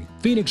Weaponry.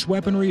 Phoenix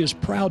Weaponry is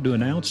proud to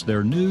announce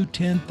their new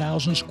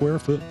 10,000 square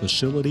foot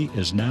facility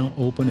is now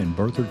open in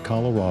Berthoud,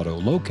 Colorado,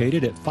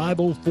 located at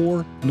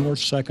 504 North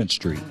 2nd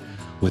Street.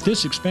 With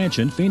this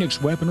expansion, Phoenix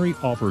Weaponry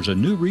offers a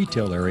new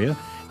retail area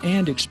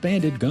and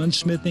expanded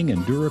gunsmithing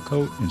and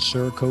Duracoat and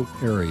Cerakote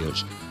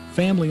areas.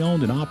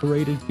 Family-owned and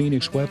operated,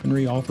 Phoenix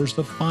Weaponry offers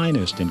the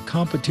finest in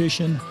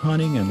competition,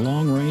 hunting, and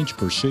long-range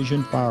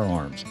precision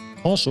firearms.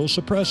 Also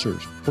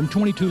suppressors, from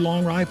 .22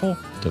 long rifle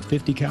to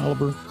 .50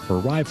 caliber for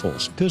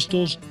rifles,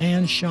 pistols,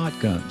 and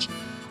shotguns.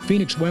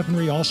 Phoenix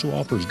Weaponry also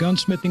offers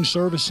gunsmithing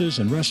services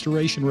and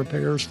restoration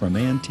repairs from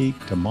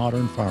antique to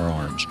modern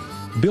firearms.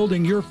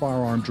 Building your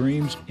firearm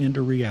dreams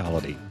into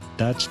reality.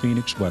 That's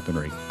Phoenix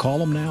Weaponry. Call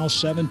them now,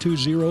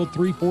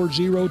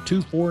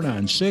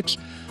 720-340-2496,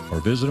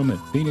 or visit them at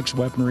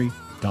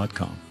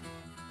phoenixweaponry.com.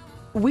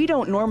 We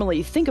don't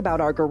normally think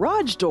about our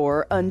garage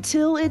door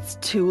until it's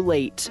too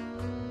late.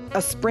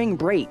 A spring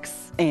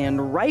breaks,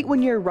 and right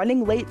when you're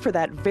running late for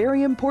that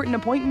very important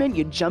appointment,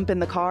 you jump in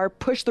the car,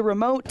 push the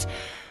remote,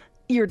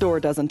 your door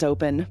doesn't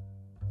open.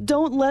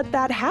 Don't let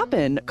that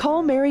happen.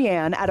 Call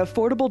Marianne at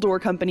Affordable Door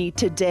Company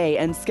today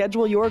and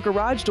schedule your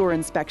garage door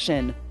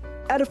inspection.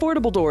 At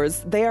Affordable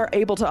Doors, they are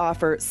able to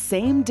offer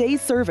same-day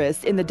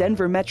service in the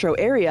Denver metro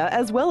area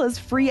as well as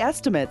free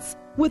estimates.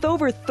 With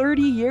over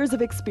 30 years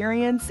of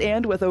experience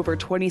and with over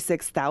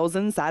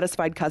 26,000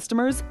 satisfied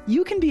customers,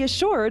 you can be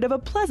assured of a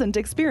pleasant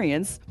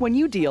experience when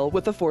you deal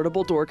with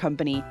Affordable Door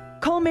Company.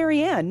 Call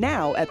Marianne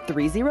now at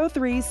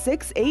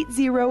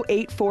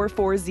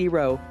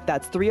 303-680-8440.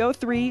 That's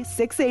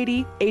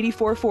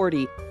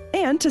 303-680-8440.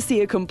 And to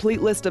see a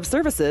complete list of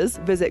services,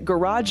 visit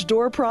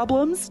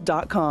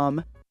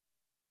garagedoorproblems.com.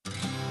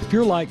 If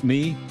you're like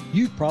me,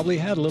 you've probably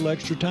had a little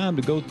extra time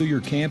to go through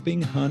your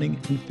camping, hunting,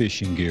 and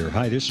fishing gear.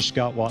 Hi, this is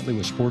Scott Watley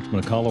with Sportsman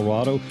of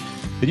Colorado.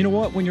 And you know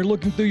what? When you're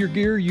looking through your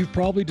gear, you've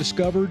probably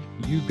discovered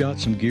you've got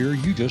some gear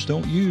you just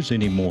don't use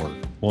anymore.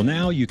 Well,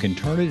 now you can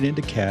turn it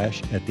into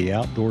cash at the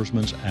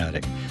Outdoorsman's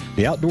Attic.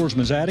 The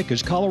Outdoorsman's Attic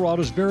is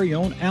Colorado's very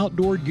own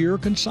outdoor gear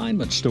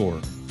consignment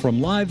store.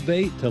 From live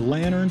bait to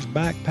lanterns,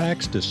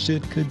 backpacks to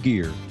Sitka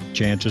gear.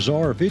 Chances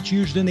are, if it's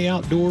used in the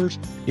outdoors,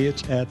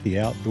 it's at the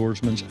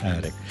Outdoorsman's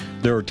Attic.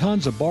 There are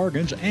tons of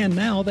bargains, and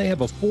now they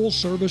have a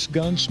full-service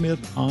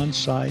gunsmith on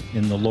site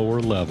in the lower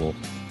level.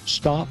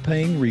 Stop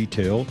paying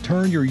retail,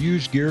 turn your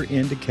used gear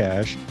into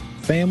cash,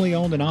 family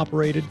owned and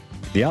operated.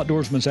 The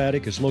Outdoorsman's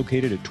Attic is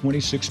located at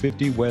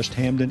 2650 West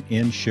Hamden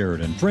in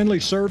Sheridan. Friendly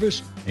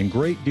service and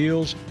great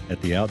deals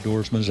at the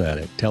Outdoorsman's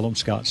Attic. Tell them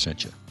Scott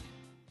sent you.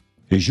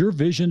 Is your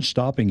vision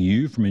stopping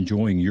you from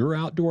enjoying your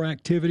outdoor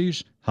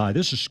activities? Hi,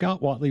 this is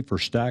Scott Watley for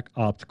Stack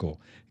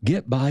Optical.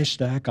 Get by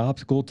Stack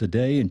Optical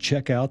today and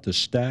check out the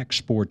Stack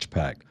Sports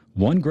Pack.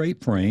 One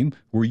great frame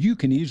where you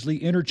can easily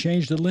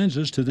interchange the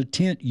lenses to the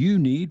tint you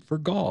need for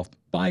golf,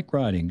 bike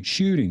riding,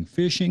 shooting,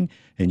 fishing,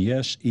 and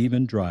yes,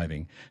 even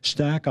driving.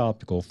 Stack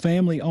Optical,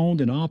 family owned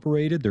and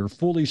operated. They're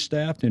fully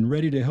staffed and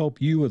ready to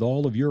help you with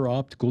all of your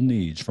optical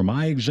needs, from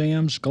eye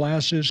exams,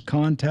 glasses,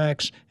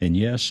 contacts, and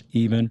yes,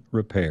 even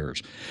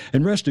repairs.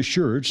 And rest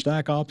assured,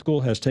 Stack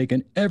Optical has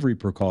taken every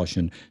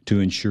precaution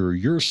to ensure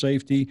your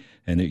safety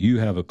and that you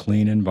have a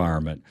clean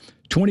environment.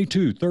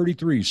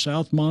 2233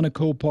 South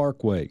Monaco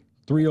Parkway.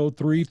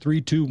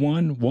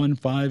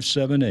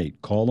 303-321-1578.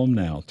 Call them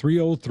now.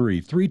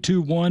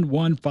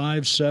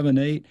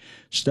 303-321-1578.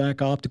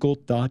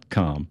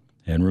 StackOptical.com.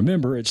 And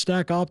remember, at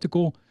Stack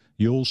Optical,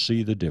 you'll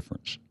see the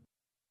difference.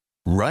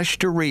 Rush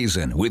to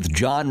Reason with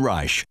John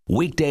Rush.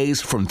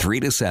 Weekdays from 3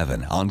 to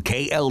 7 on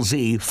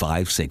KLZ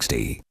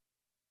 560.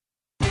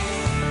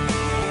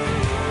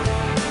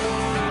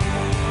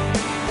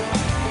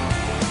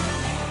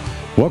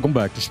 Welcome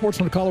back to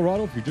Sportsman of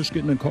Colorado. If you're just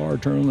getting in the car,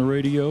 turn on the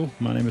radio.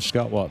 My name is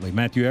Scott Watley.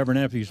 Matthew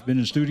Abernathy's been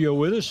in studio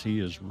with us.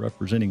 He is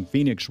representing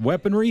Phoenix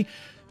Weaponry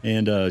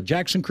and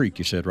Jackson Creek,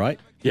 you said, right?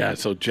 Yeah,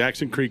 so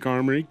Jackson Creek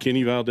Armory,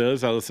 Kenny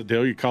Valdez out of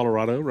Sedalia,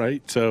 Colorado,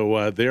 right?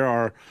 So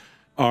they're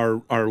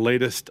our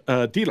latest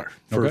dealer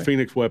for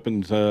Phoenix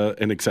weapons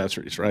and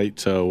accessories, right?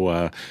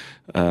 So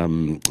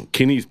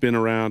Kenny's been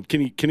around.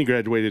 Kenny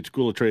graduated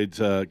School of Trades,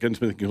 the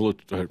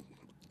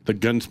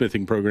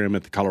gunsmithing program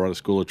at the Colorado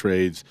School of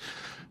Trades,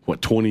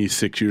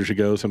 26 years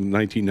ago,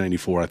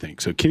 1994, I think.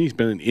 So Kenny's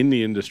been in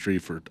the industry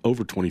for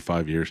over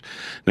 25 years.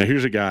 Now,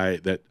 here's a guy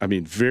that,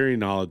 very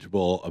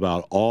knowledgeable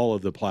about all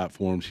of the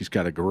platforms. He's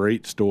got a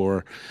great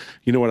store.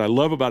 You know what I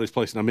love about his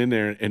place, and I'm in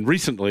there, and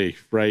recently,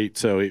 right,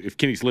 so if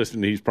Kenny's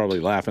listening, he's probably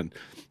laughing.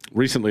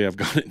 Recently, I've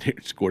gone in there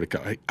and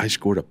scored I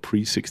scored a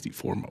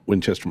pre-64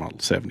 Winchester Model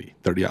 70,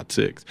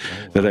 30-06,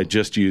 that I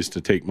just used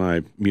to take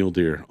my mule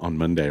deer on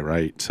Monday,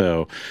 right?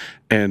 So,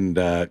 and,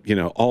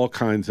 all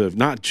kinds of,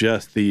 not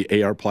just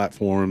the AR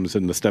platforms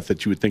and the stuff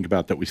that you would think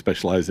about that we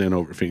specialize in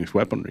over at Phoenix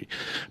Weaponry,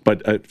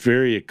 but a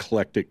very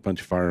eclectic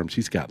bunch of firearms.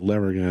 He's got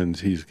lever guns,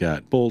 he's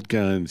got bolt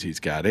guns, he's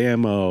got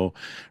ammo,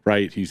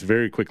 right? He's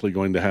very quickly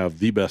going to have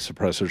the best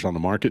suppressors on the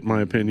market, in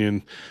my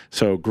opinion.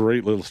 So,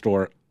 great little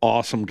store.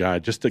 Awesome guy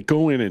just to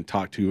go in and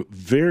talk to,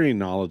 very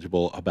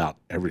knowledgeable about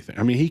everything.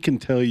 He can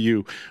tell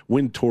you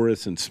when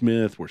Taurus and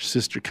Smith were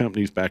sister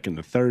companies back in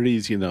the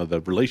 30s,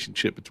 the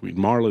relationship between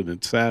Marlin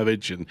and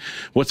Savage and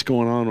what's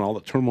going on, all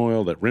the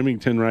turmoil that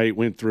Remington, right,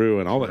 went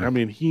through and all that.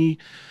 He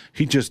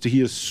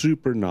is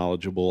super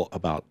knowledgeable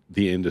about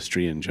the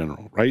industry in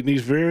general, right? And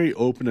he's very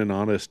open and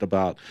honest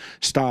about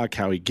stock,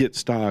 how he gets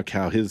stock,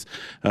 how his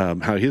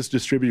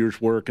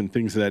distributors work and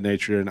things of that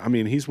nature.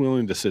 And he's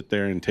willing to sit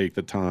there and take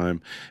the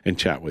time and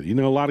chat with you.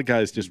 A lot of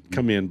guys just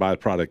come in, buy a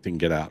product and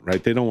get out,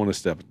 right? They don't want to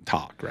step and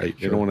talk, right? Sure.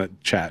 They don't want to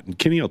chat. And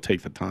Kenny will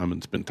take the time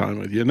and spend time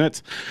with you. And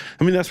that's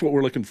what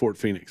we're looking for at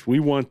Phoenix. We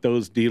want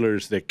those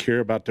dealers that care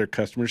about their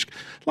customers.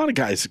 A lot of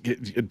guys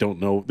don't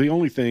know. The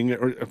only thing,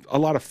 or a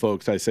lot of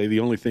folks, I say,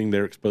 the only thing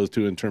they're exposed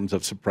to in terms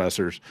of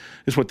suppressors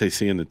is what they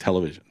see in the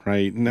television,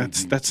 right? And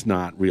that's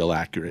not real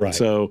accurate. Right.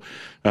 So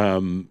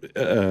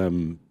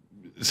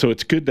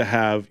it's good to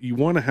have, you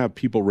want to have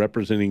people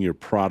representing your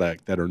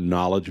product that are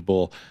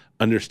knowledgeable,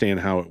 understand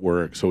how it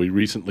works. So we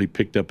recently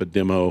picked up a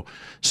demo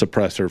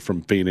suppressor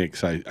from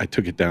Phoenix. I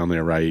took it down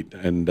there, right,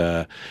 and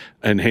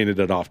handed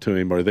it off to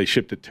him, or they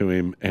shipped it to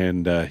him,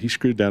 and he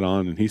screwed that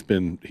on, and he's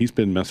been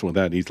messing with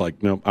that. And he's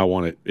like, nope, I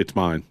want it. It's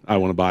mine. I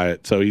want to buy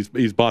it. So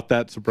he's bought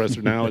that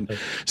suppressor now and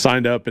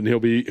signed up, and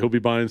he'll be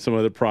buying some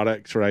other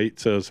products, right?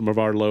 So some of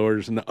our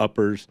lowers and the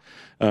uppers,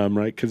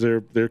 right, because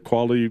they're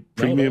quality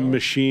premium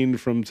machined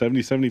from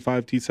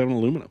 7075 T7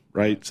 aluminum,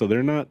 right? So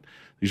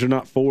these are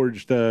not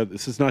forged.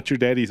 This is not your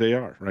daddy's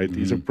AR, right? Mm-hmm.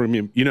 These are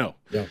premium,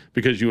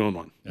 because you own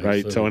one,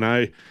 right? So, and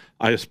I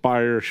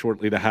aspire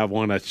shortly to have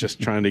one. That's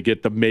just trying to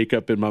get the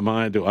makeup in my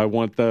mind. Do I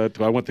want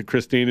the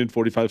Christine in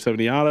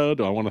 4570 Auto?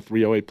 Do I want a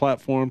 308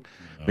 platform?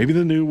 No. Maybe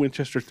the new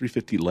Winchester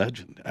 350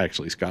 Legend.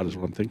 Actually, Scott, is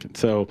what I'm thinking.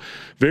 So,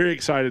 very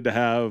excited to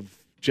have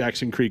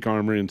Jackson Creek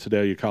Armory in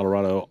Sedalia,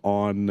 Colorado,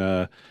 on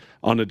the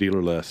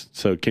dealer list.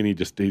 So Kenny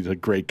he's a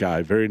great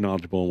guy, very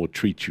knowledgeable, and will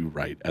treat you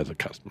right as a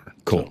customer.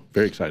 Cool. So,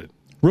 very excited.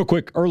 Real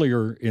quick,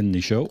 earlier in the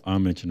show, I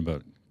mentioned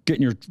about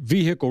getting your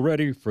vehicle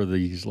ready for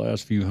these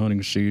last few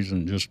hunting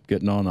seasons, just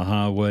getting on the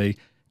highway.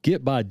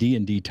 Get by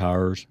D&D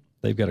Tires.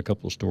 They've got a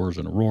couple of stores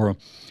in Aurora.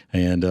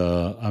 And,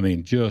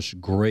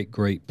 just great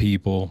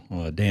people.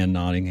 Dan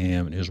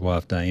Nottingham and his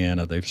wife,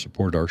 Diana, they've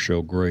supported our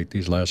show great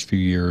these last few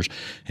years.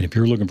 And if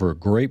you're looking for a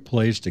great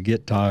place to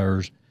get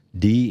tires,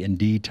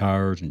 D&D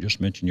Tires, and just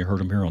mention you heard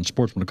them here on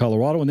Sportsman of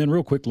Colorado. And then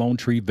real quick, Lone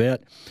Tree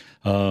Vet.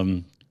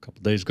 A couple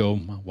of days ago,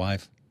 my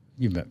wife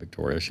you met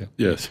Victoria.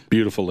 Yes,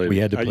 beautiful lady. We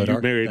had to put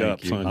you married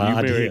up, son.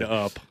 You married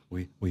up.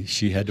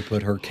 She had to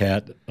put her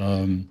cat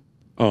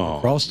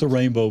across the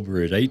Rainbow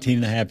Bridge,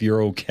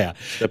 18-and-a-half-year-old cat.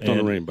 Stepped on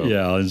the rainbow.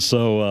 Yeah, and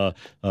so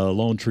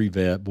Lone Tree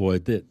Vet, boy,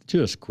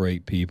 just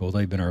great people.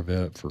 They've been our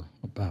vet for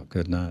about,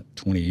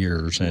 20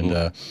 years,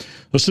 and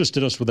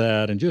assisted us with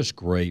that, and just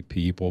great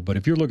people. But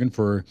if you're looking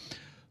for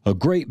a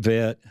great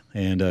vet,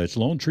 and it's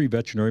Lone Tree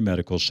Veterinary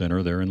Medical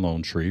Center. They're in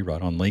Lone Tree, right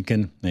on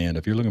Lincoln. And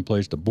if you're looking for a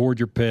place to board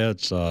your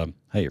pets, hey,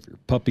 if your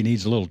puppy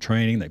needs a little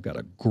training, they've got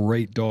a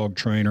great dog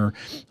trainer.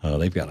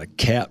 They've got a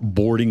cat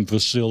boarding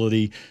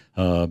facility.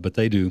 But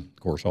they do, of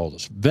course, all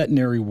this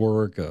veterinary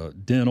work,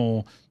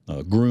 dental,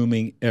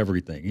 grooming,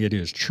 everything. It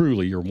is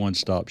truly your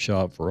one-stop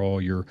shop for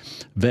all your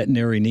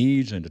veterinary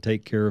needs and to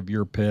take care of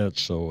your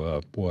pets.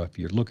 So, boy, if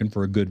you're looking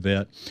for a good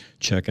vet,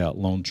 check out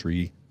Lone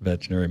Tree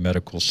Veterinary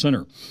Medical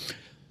Center.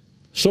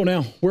 So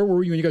now, where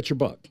were you when you got your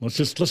buck? Let's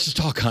just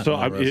talk hunting.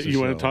 So you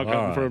want to talk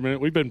hunting for a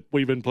minute?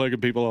 We've been plugging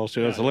people all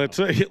show, so let's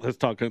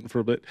talk hunting for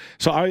a bit.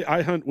 So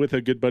I hunt with a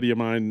good buddy of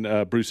mine,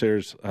 Bruce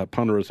Ayers,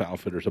 Ponderosa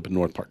Outfitters up in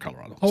North Park,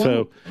 Colorado.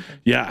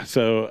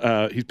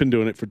 So he's been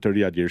doing it for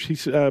 30-odd years.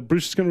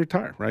 Bruce is going to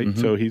retire, right? Mm-hmm.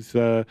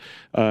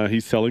 So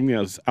he's selling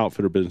his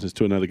outfitter business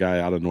to another guy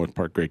out of North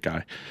Park, great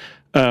guy.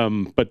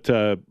 But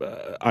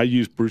I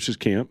used Bruce's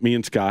camp. Me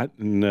and Scott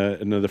and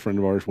another friend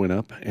of ours went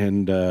up,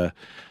 and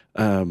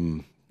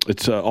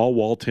it's all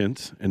wall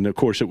tents, and of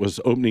course it was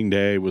opening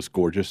day. It was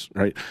gorgeous,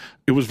 right?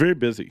 It was very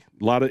busy.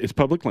 It's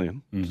public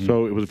land,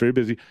 so it was very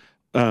busy.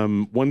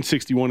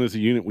 161 is a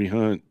unit we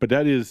hunt, but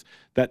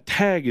that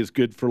tag is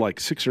good for like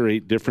 6 or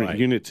 8 different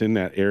units in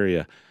that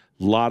area.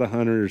 A lot of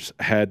hunters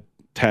had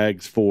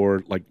tags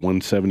for like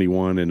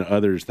 171 and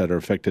others that are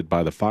affected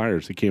by the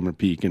fires, the Cameron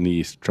Peak and the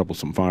East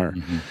Troublesome Fire.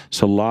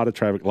 So a lot of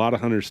traffic, a lot of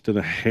hunters still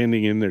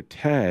handing in their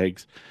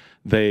tags.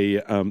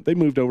 They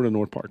moved over to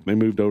North Park. They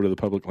moved over to the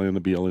public land,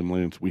 the BLM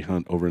lands we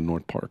hunt over in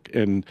North Park.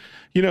 And,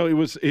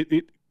 it's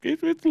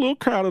a little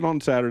crowded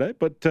on Saturday,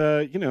 but,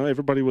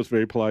 everybody was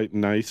very polite and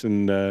nice,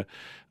 and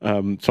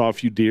saw a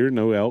few deer,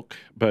 no elk,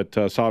 but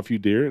saw a few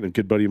deer. And a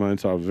good buddy of mine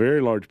saw a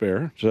very large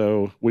bear,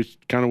 so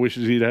kind of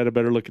wishes he'd had a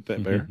better look at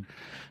that bear.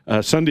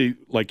 Sunday,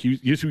 like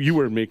you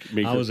were in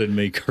Meeker. I was in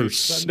Meeker.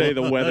 Sunday,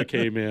 the weather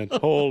came in.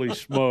 Holy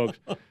smokes.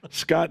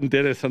 Scott and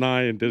Dennis and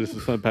I and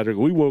Dennis' son Patrick,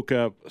 we woke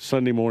up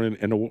Sunday morning,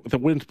 and the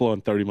wind's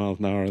blowing 30 miles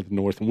an hour to the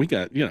north, and we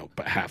got,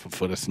 about half a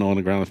foot of snow on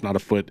the ground, if not a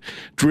foot,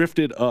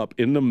 drifted up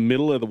in the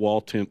middle of the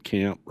wall tent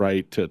camp,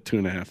 right, to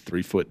 2.5,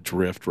 3 foot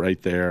drift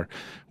right there.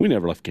 We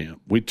never left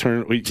camp. We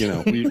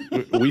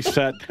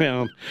sat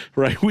down,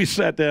 right? We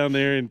sat down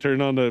there and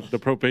turned on the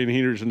propane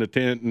heaters in the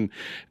tent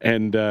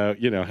and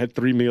had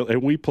 3 meals,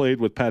 and we played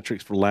with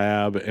Patrick's for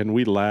lab, and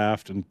we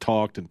laughed and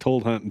talked and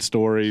told hunting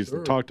stories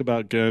and talked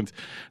about guns.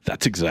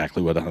 That's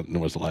exactly what hunting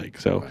was like.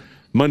 So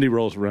Monday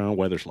rolls around,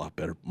 weather's a lot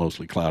better,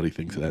 mostly cloudy,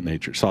 things of that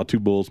nature. Saw 2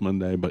 bulls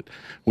Monday, but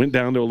went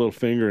down to a little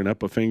finger and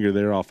up a finger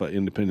there off of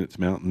Independence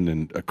Mountain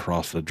and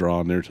across the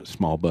draw, and there's a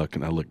small buck,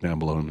 and I looked down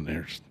below him, and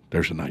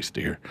there's a nice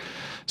deer.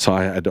 So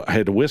I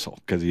had to whistle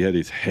because he had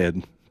his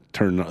head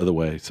turned the other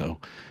way. So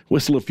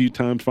whistle a few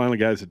times, finally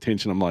got his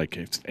attention. I'm like,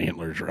 his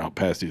antlers are out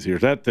past his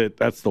ears.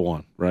 That's the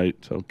one, right?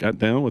 So got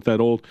down with that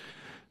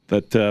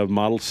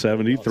Model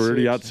 70,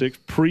 30-06,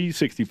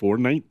 pre-64,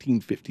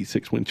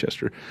 1956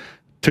 Winchester.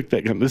 Took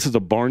that gun. This is a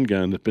barn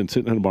gun that's been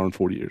sitting in a barn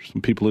 40 years.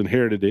 Some people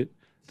inherited it.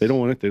 They don't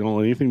want it. They don't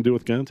want anything to do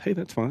with guns. Hey,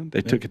 that's fine.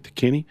 They took it to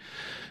Kenny.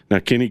 Now,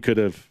 Kenny could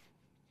have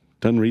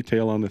done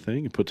retail on the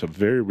thing. He puts a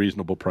very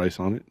reasonable price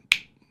on it.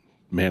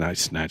 Man, I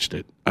snatched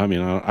it. I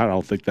mean, I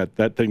don't think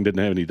that thing didn't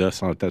have any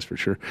dust on it, that's for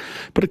sure.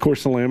 But, of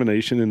course, the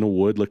lamination in the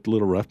wood looked a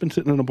little rough. Been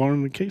sitting in a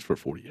barn in a case for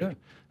 40 years. Yeah.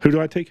 Who do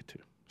I take it to?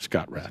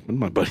 Scott Rathman,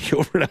 my buddy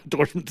over at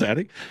Outdoorsman's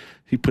Attic.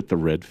 He put the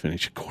red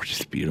finish.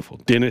 Gorgeous, beautiful.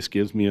 Dennis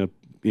gives me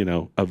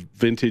a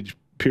vintage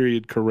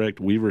period correct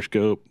Weaver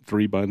scope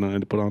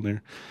 3x9 to put on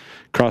there.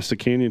 Across the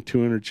canyon,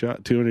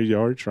 200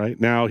 yards, right?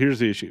 Now, here's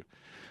the issue.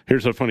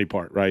 Here's the funny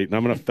part, right? And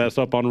I'm going to fess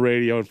up on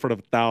radio in front of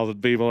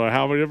 1,000 people, or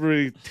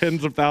however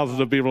tens of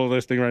thousands of people are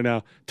listening right now.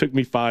 It took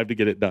me 5 to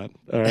get it done,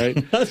 all right?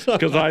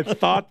 Because I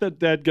thought that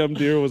dadgum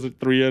deer was at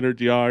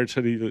 300 yards,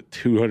 and he's at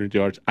 200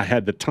 yards. I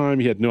had the time.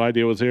 He had no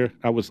idea it was there.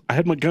 I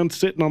had my gun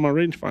sitting on my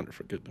rangefinder,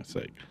 for goodness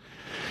sake.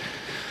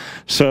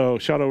 So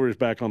shot over his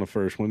back on the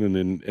first one, and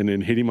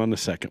then hit him on the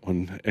second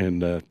one,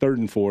 and third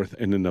and fourth,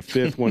 and then the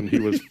fifth one he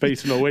was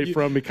facing away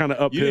from me, kind of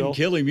uphill. You didn't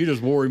kill him; you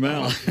just wore him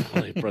out.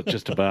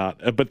 Just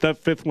about. But that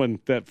fifth one,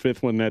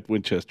 that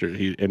Winchester,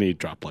 he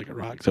dropped like a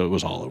rock, so it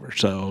was all over.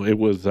 So it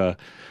was.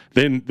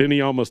 Then he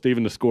almost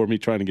even scored me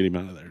trying to get him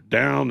out of there.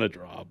 Down the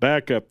draw,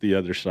 back up the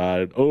other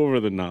side,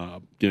 over the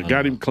knob.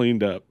 Got him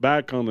cleaned up,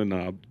 back on the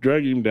knob,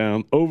 drug him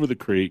down over the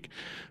creek,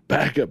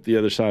 back up the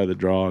other side of the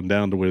draw and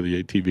down to where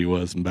the ATV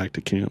was and back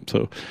to camp.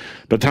 So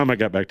by the time I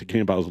got back to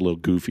camp, I was a little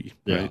goofy.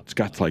 Right? Yeah.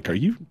 Scott's like, "Are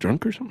you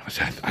drunk or something?" I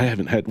said, "I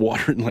haven't had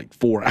water in like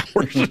 4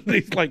 hours."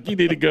 He's like, "You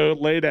need to go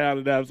lay down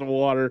and have some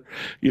water.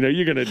 You know,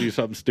 you're going to do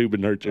something stupid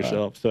and hurt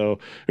yourself." So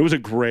it was a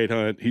great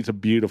hunt. He's a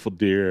beautiful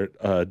deer.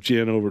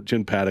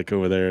 Jen Paddock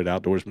over there at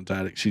Outdoorsman's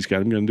Attic, she's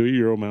got him going to do a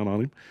Euro mount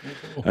on him.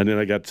 Cool. And then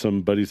I got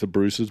some buddies of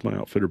Bruce's, my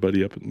outfitter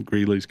buddy up in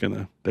Greeley's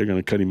they're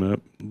gonna cut him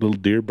up, a little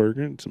deer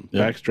burger and some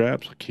back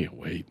straps. I can't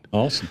wait.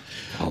 Awesome.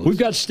 We've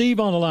got Steve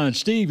on the line.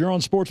 Steve, you're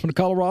on Sportsman of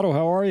Colorado.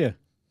 How are you?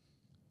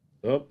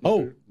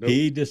 Nope.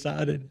 He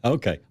decided.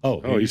 Okay.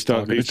 He's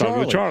talking to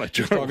Charlie.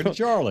 He's talking to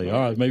Charlie. All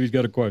right. Maybe he's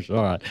got a question.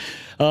 All right.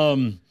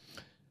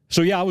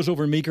 So, I was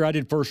over in Meeker. I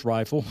did first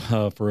rifle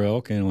for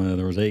elk, and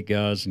there was 8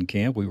 guys in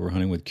camp. We were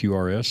hunting with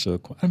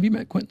QRS. Have you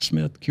met Quentin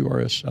Smith,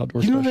 QRS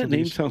Outdoor Specialties? That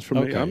name sounds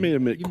familiar. Okay. I may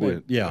have met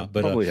Quint. But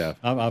probably have.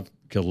 I've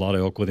killed a lot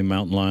of elk with him,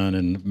 mountain lion,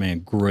 and, man,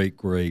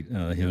 great.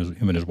 Him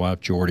and his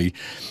wife, Jordy.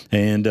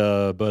 And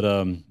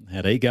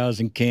had 8 guys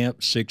in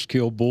camp, 6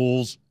 killed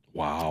bulls.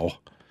 Wow.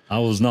 I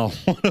was not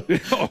one of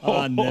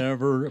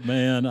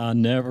them. I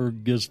never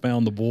just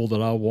found the bull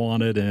that I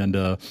wanted. And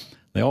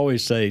they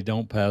always say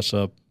don't pass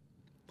up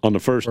on the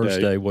first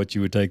day what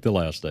you would take the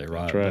last day,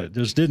 right? That's right. But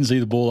just didn't see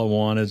the bull I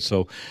wanted.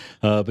 So,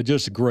 but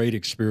just a great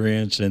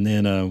experience. And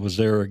then was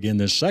there again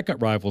this second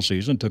rifle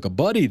season. Took a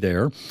buddy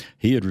there.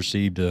 He had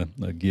received a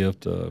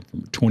gift, a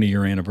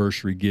 20-year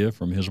anniversary gift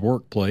from his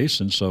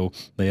workplace. And so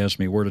they asked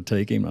me where to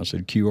take him. I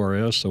said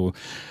QRS. So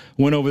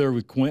went over there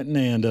with Quentin.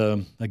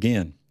 And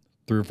again,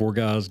 3 or 4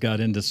 guys got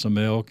into some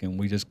elk, and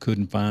we just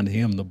couldn't find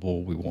him the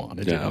bull we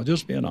wanted. Yeah.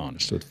 Just being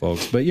honest with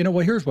folks. But you know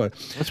what? Here's what.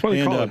 That's why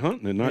they call it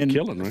hunting and not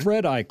killing, right?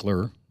 Fred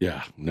Eichler.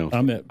 Yeah, no.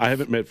 I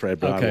haven't met Fred,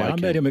 but okay, I like him.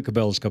 I met him at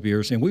Cabela's a couple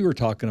years, and we were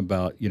talking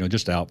about,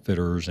 just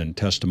outfitters and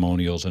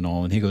testimonials and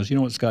all. And he goes, you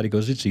know what, Scott? He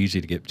goes, it's easy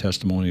to get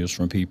testimonials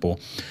from people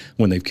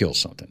when they've killed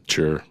something.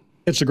 Sure.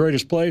 It's the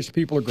greatest place.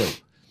 People are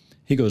great.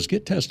 He goes,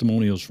 get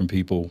testimonials from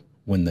people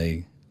when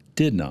they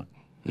did not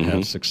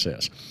have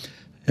success.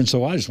 And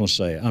so I just want to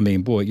say,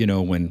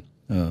 when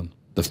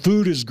the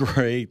food is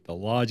great, the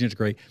lodging is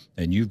great,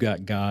 and you've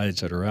got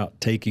guides that are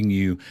out taking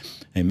you,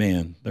 and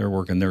man, they're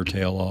working their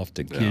tail off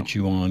to get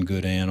you on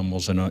good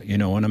animals,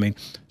 and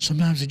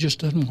sometimes it just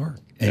doesn't work.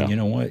 And you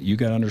know what? You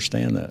got to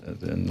understand that.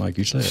 And like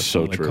you said,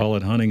 they call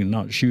it hunting and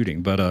not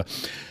shooting. But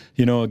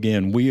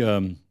again, we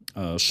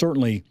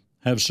certainly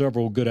have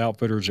several good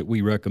outfitters that we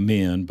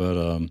recommend, but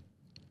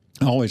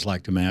I always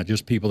like to match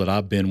just people that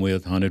I've been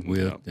with, hunted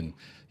with, and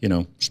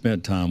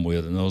spent time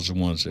with, and those are the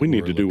ones that we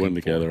need to do one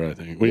together. I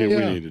think we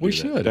need to do that.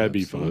 Should. That'd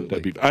be fun.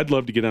 I'd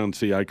love to get out and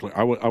see Eichler.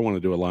 I want to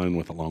do a line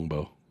with a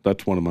longbow.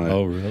 That's one of my.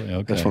 Oh, really?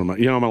 Okay. That's one of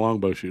my. I'm a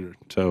longbow shooter,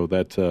 so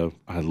that's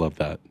I love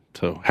that.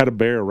 So had a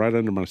bear right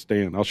under my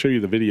stand. I'll show you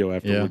the video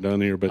after we're done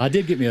here. But I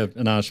did get me a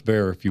nice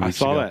bear a few weeks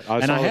ago. I saw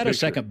that. I had a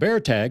second bear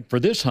tag for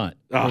this hunt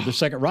for the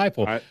second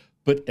rifle.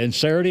 But in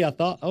Saturday, I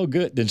thought, oh,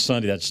 good. Then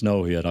Sunday, that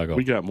snow hit. I go,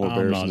 we got more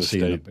bears in the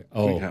state.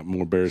 We got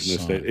more bears in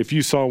the state. If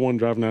you saw one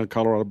driving down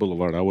Colorado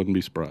Boulevard, I wouldn't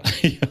be surprised.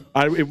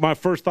 My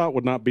first thought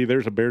would not be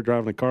there's a bear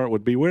driving a car. It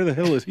would be, where the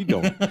hell is he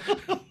going?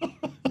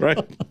 Right?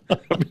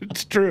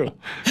 It's true.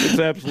 It's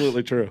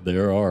absolutely true.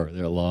 There are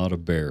a lot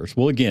of bears.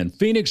 Well, again,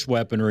 Phoenix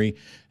Weaponry,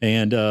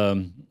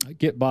 and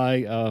get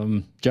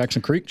by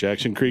Jackson Creek.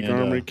 Jackson Creek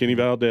Armory, Kenny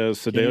Valdez,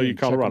 Sedalia,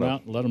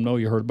 Colorado. Let them know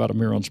you heard about them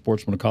here on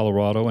Sportsman of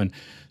Colorado. And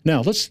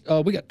now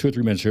we got 2 or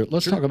 3 minutes here.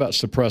 Let's talk about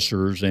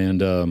suppressors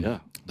and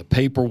the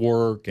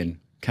paperwork and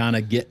kind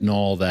of getting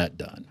all that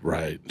done.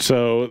 Right.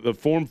 So the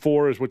Form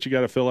 4 is what you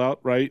got to fill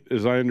out, right,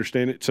 as I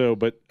understand it. So,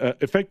 but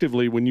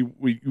effectively, when you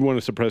want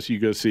to suppress, you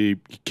go see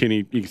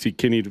Kenny. You can see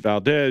Kenny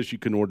Valdez. You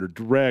can order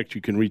direct.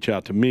 You can reach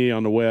out to me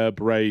on the web,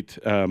 right?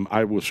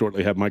 I will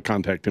shortly have my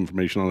contact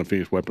information on the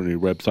Phoenix Weaponry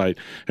website,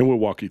 and we'll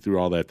walk you through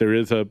all that. There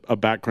is a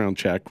background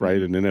check,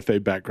 right, an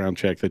NFA background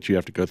check that you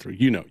have to go through.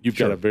 You've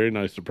got a very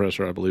nice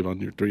suppressor, I believe,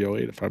 on your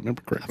 308, if I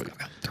remember correctly. I've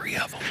got 3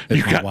 of them.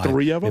 You got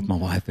 3 of them? If my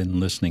wife isn't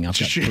listening, I've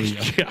got 3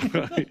 of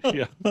them.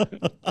 Yeah.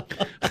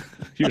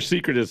 Your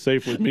secret is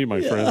safe with me, my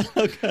friend.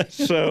 Okay.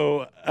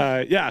 So,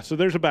 so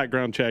there's a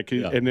background check,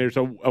 and there's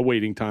a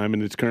waiting time,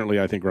 and it's currently,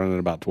 I think, running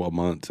about 12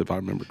 months, if I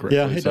remember correctly.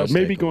 Yeah, it does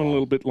maybe going a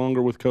little bit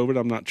longer with COVID.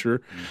 I'm not sure.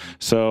 Mm-hmm.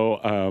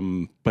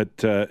 So,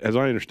 but as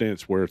I understand,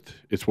 it's worth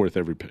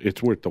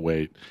the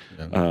wait.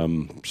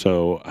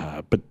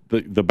 Yeah. But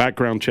the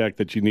background check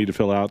that you need to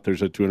fill out,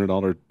 there's a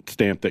 $200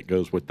 stamp that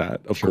goes with that,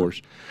 of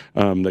course,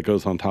 that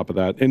goes on top of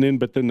that,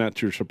 but then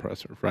that's your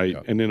suppressor, right?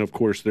 Yeah. And then, of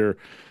course, they're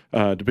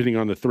depending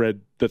on the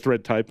thread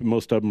type,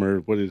 most of them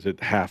are,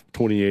 half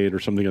 28 or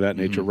something of that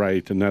nature,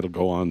 right? And that'll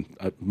go on.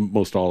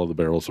 Most all of the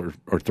barrels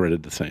are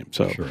threaded the same,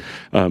 so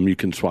you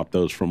can swap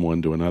those from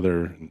one to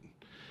another.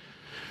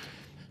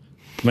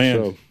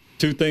 Man,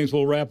 2 things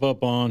we'll wrap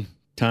up on: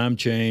 time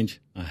change.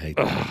 I hate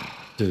that,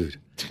 dude.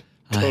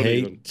 I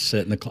hate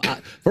setting the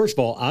clock. First of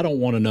all, I don't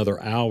want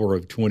another hour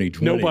of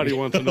 2020. Nobody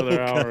wants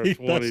another hour of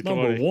 2020. That's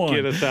number 1.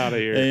 Get us out of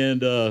here.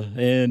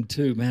 And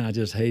 2, man, I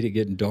just hate it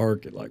getting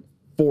dark at like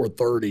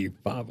 4:30,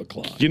 5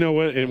 o'clock. You know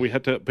what? And we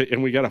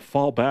got to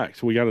fall back.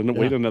 So we got to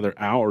wait another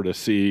hour to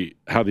see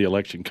how the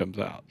election comes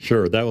out.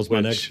 Sure. That was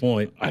my next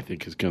point. I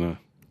think it's going to.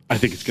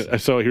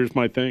 So here's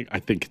my thing. I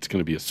think it's going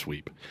to be a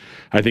sweep.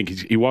 I think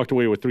he walked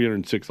away with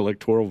 306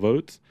 electoral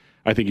votes.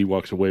 I think he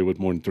walks away with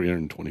more than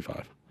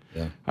 325.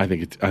 Yeah. I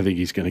think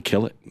he's going to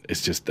kill it.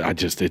 It's just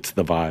it's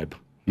the vibe.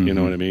 Mm-hmm. You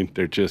know what I mean?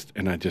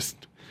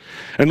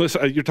 And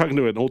listen, you're talking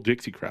to an old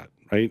Dixiecrat,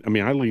 right? I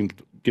mean, I leaned,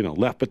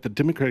 left, but the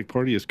Democratic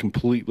Party is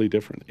completely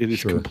different. It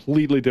is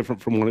completely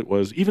different from what it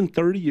was even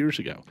 30 years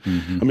ago.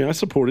 Mm-hmm. I mean, I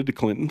supported the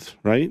Clintons,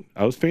 right?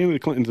 I was a fan of the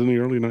Clintons in the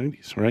early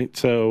 90s, right?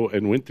 So,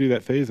 and went through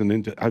that phase, and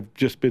then I've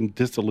just been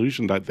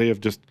disillusioned. They have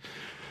just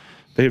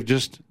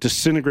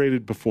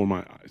disintegrated before my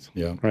eyes,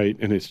 right?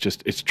 And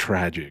it's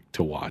tragic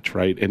to watch,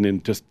 right? And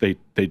then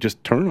they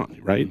just turn on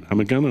you, right? I'm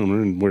a gun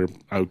owner, and where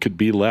I could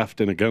be left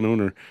and a gun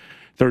owner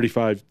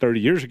 30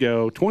 years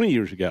ago, 20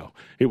 years ago,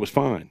 it was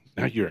fine.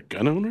 Now you're a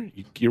gun owner?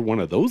 You're one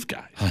of those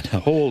guys. I know.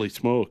 Holy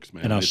smokes,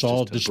 man. And I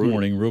saw this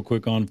morning, real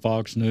quick on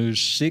Fox News,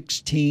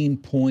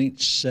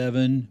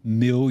 16.7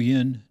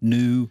 million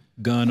new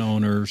gun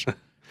owners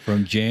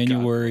from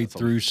January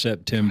through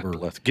September.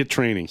 Let's get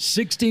training.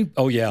 16.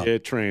 Oh, yeah.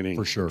 Get training.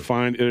 For sure.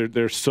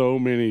 There's so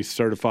many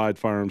certified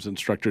firearms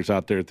instructors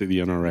out there through the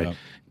NRA. Yep.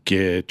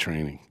 Get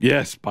training.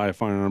 Yes, buy a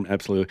firearm.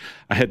 Absolutely.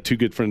 I had two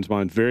good friends of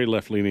mine, very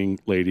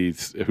left-leaning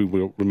ladies who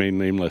will remain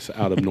nameless,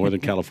 out of Northern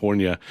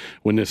California.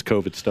 When this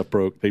COVID stuff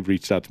broke, they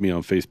reached out to me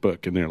on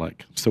Facebook, and they're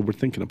like, so we're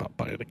thinking about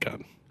buying a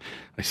gun.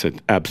 I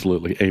said,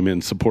 absolutely.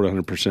 Amen. Support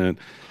 100%.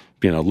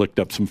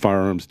 Looked up some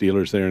firearms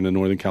dealers there in the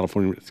Northern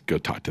California. Let's go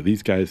talk to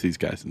these guys,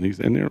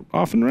 and they're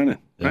off and running,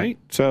 right?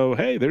 So,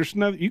 hey, there's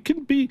another. You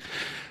can be.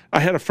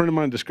 I had a friend of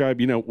mine describe,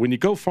 when you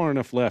go far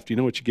enough left, you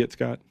know what you get,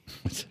 Scott?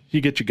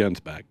 You get your guns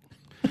back.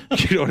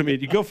 You know what I mean?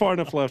 You go far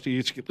enough left.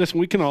 Listen,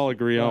 we can all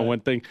agree on one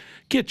thing: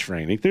 get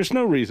training. There's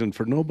no reason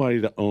for nobody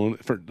to own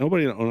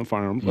a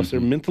firearm unless they're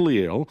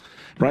mentally ill,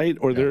 right?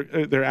 Or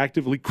they're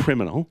actively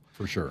criminal,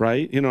 for sure,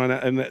 right?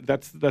 And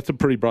that's a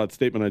pretty broad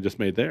statement I just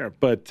made there.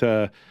 But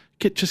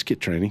just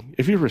get training.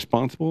 If you're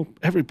responsible,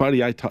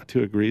 everybody I talk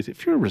to agrees.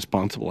 If you're a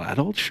responsible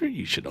adult, sure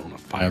you should own a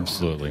firearm.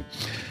 Absolutely.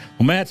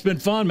 Well, Matt, it's been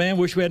fun, man.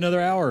 Wish we had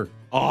another hour.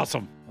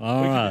 Awesome.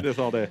 All we right. can do this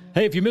all day.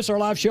 Hey, if you miss our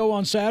live show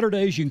on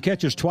Saturdays, you can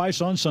catch us twice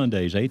on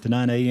Sundays, 8 to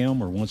 9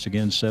 a.m. or once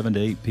again, 7 to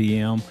 8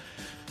 p.m.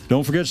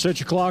 Don't forget to set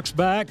your clocks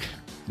back.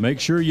 Make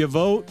sure you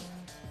vote.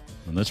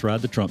 And let's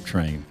ride the Trump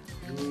train.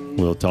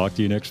 We'll talk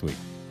to you next week.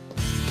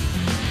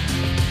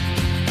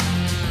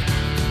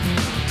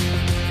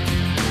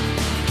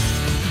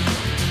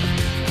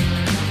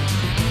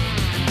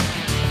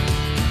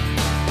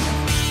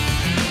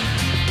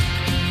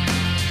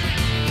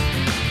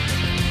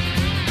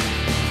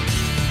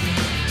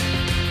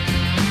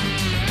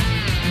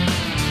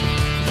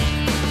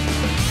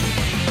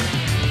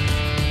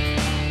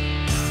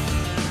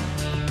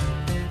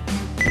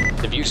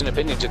 And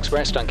opinions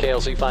expressed on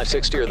KLZ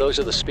 560 are those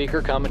of the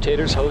speaker,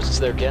 commentators, hosts,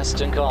 their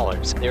guests, and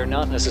callers. They are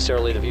not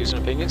necessarily the views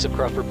and opinions of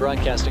Crawford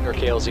Broadcasting or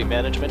KLZ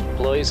management,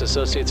 employees,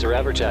 associates, or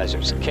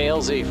advertisers.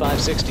 KLZ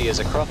 560 is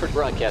a Crawford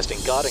Broadcasting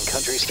God and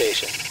Country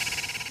station.